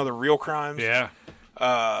soon with another Real Crimes. Yeah.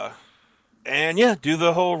 And yeah, do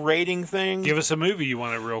the whole rating thing. Give us a movie you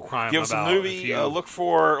want a Real Crime Give us about. a movie. Look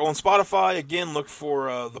for, on Spotify, again, look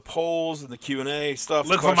for the polls and the Q&A stuff.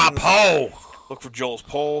 Look for my poll. Look for Joel's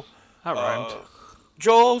poll. That rhymed.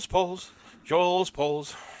 Joel's polls. Joel's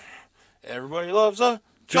polls. Everybody loves a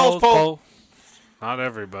Joel's poll. Not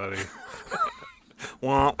everybody.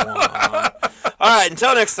 Wah, wah. All right,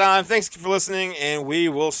 until next time, thanks for listening, and we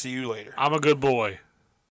will see you later. I'm a good boy.